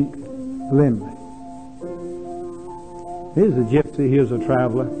named Pink Lindley. He's a gypsy, he was a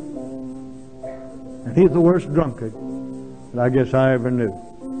traveler, and he's the worst drunkard that I guess I ever knew.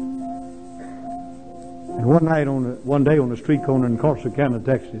 And one day on the street corner in Corsicana,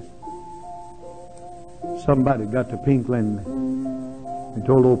 Texas, somebody got to Pink Lindley and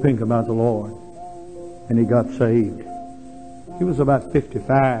told old Pink about the Lord, and he got saved. He was about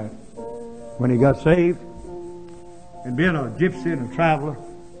 55 when he got saved, and being a gypsy and a traveler,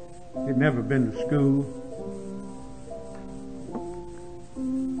 he'd never been to school.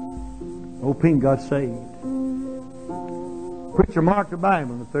 Old Pink got saved. Preacher marked the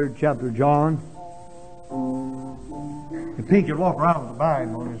Bible in the 3rd chapter of John, and Pink could walk around with the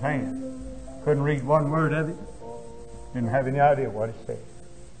Bible on his hand. Couldn't read one word of it. Didn't have any idea what it said.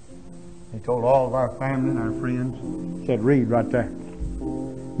 He told all of our family and our friends, said, read right there.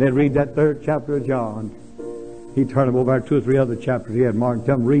 They'd read that 3rd chapter of John. He'd turn them over 2 or 3 other chapters he had marked and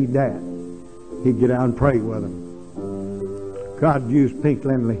tell them, read that. He'd get out and pray with them. God used Pink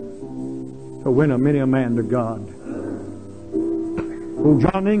Lindley to win many a man to God. Old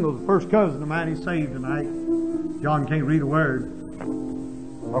John Ingalls, the first cousin of mine, he's saved tonight. John can't read a word.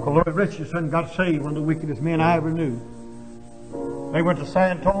 Uncle Lloyd Richardson got saved, one of the wickedest men I ever knew. They went to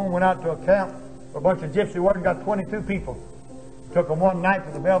San Antonio, went out to a camp where a bunch of gypsy wardens, got 22 people. Took them one night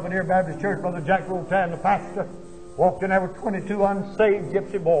to the Belvedere Baptist Church. Brother Jack Rotan, the pastor, walked in there with 22 unsaved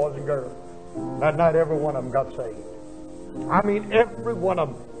gypsy boys and girls. That night, every one of them got saved. I mean, every one of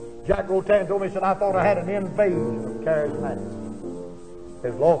them. Jack Rotan told me, he said, I thought I had an invasion of charismatics.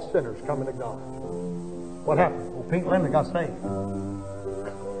 There's lost sinners coming to God. What happened? Old Pink Lindley got saved.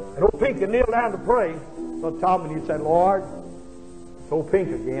 And old Pink could kneel down to pray. Brother Tom, and he said, Lord, it's old Pink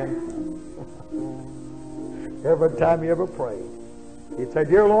again. Every time he ever prayed, he'd say,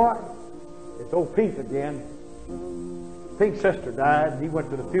 Dear Lord, it's old Pink again. Pink's sister died. He went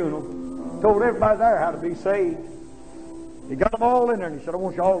to the funeral, told everybody there how to be saved. He got them all in there, and he said, I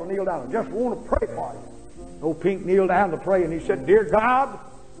want you all to kneel down. I just want to pray for you. Old Pink kneeled down to pray, and he said, Dear God,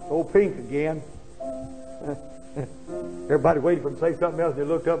 old Pink again. Everybody waited for him to say something else, and they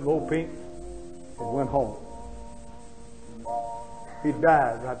looked up, and old Pink and went home. He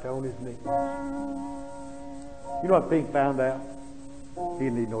died right there on his knee. You know what Pink found out? He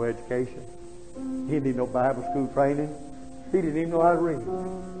didn't need no education. He didn't need no Bible school training. He didn't even know how to read.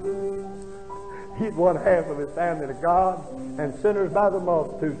 He'd one half of his family to God, and sinners by the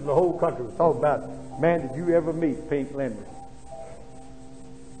multitudes in the whole country was talking about, man, did you ever meet Pink Lindley?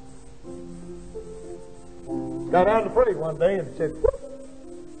 Got out to pray one day and said, whoop.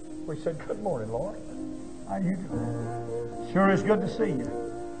 We said, good morning, Lord. How you doing? Sure is good to see you,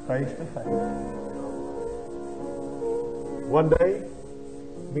 face to face. One day,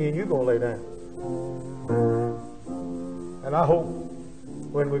 me and you going to lay down. And I hope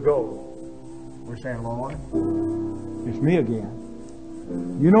when we go, we're saying, Lord, it's me again.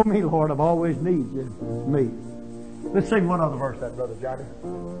 You know me, Lord, I've always needed you. It's me. Let's sing one other verse, that Brother Johnny.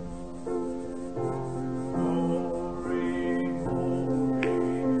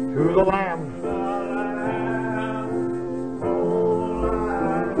 To the Lamb.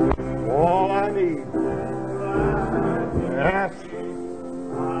 All I need. Yes.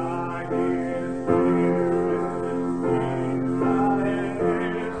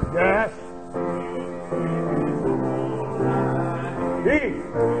 Yes. He.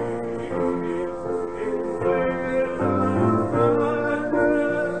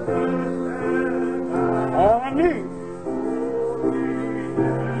 All I need.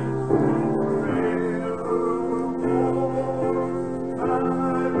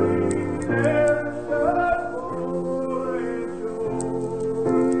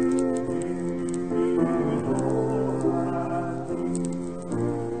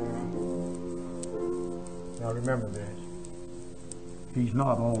 Now remember this. He's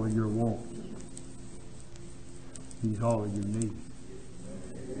not all of your wants. He's all of your needs.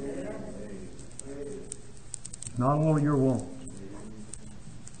 He's not all of your wants,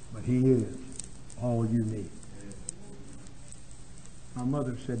 but He is all you need. My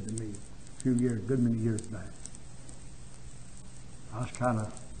mother said to me a few years, good many years back, I was kind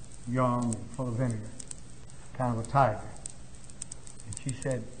of young and full of vinegar, kind of a tiger. And she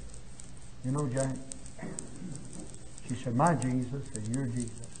said, you know, Jack, she said, my Jesus and your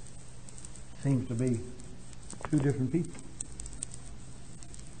Jesus seems to be two different people.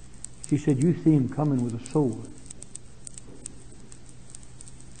 She said, you see Him coming with a sword.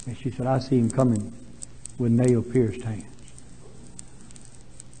 And she said, I see Him coming with nail-pierced hands.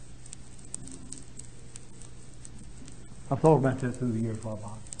 I've thought about that through the years for a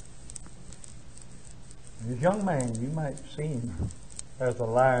while. This young man, you might see him as a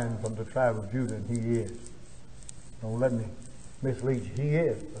lion from the tribe of Judah, and he is. Don't let me mislead you. He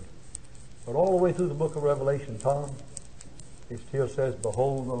is. But all the way through the book of Revelation, Tom, it still says,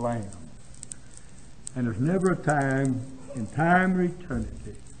 behold the Lamb. And there's never a time in time or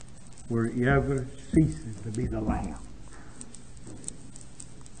eternity where He ever ceases to be the Lamb.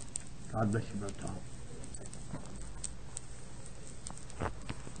 God bless you, Brother Tom.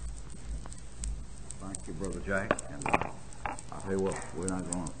 Thank you, Brother Jack. And I'll tell you what, we're not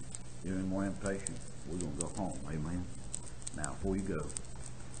going to do any more invitation. We're going to go home. Amen. Now, before you go,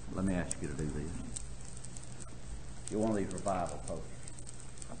 let me ask you to do this. Get one of these revival posters.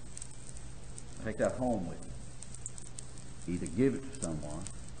 Take that home with you. Either give it to someone,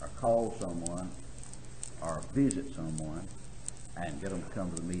 or call someone, or visit someone, and get them to come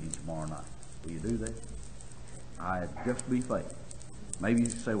to the meeting tomorrow night. Will you do that? Just be faithful. Maybe you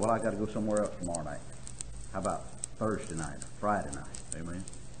say, well, I got to go somewhere else tomorrow night. How about Thursday night or Friday night? Amen.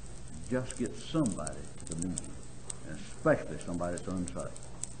 Just get somebody to the meeting, and especially somebody that's unsaved.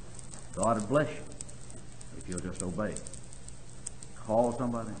 God will bless you if you'll just obey. Call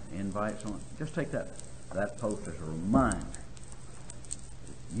somebody, invite someone. Just take that post as a reminder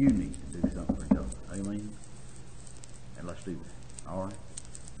that you need to do something for God. Amen. And let's do that. All right?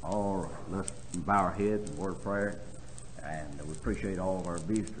 All right. Let's bow our heads in word of prayer. And we appreciate all of our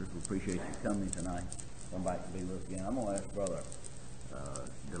visitors. We appreciate you coming tonight. Come back to be with us again. I'm going to ask Brother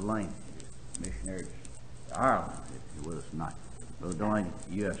Delaney, missionary to Ireland, if you're with us tonight. Brother Delaney,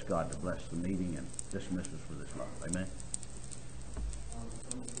 you ask God to bless the meeting and dismiss us for this love. Amen.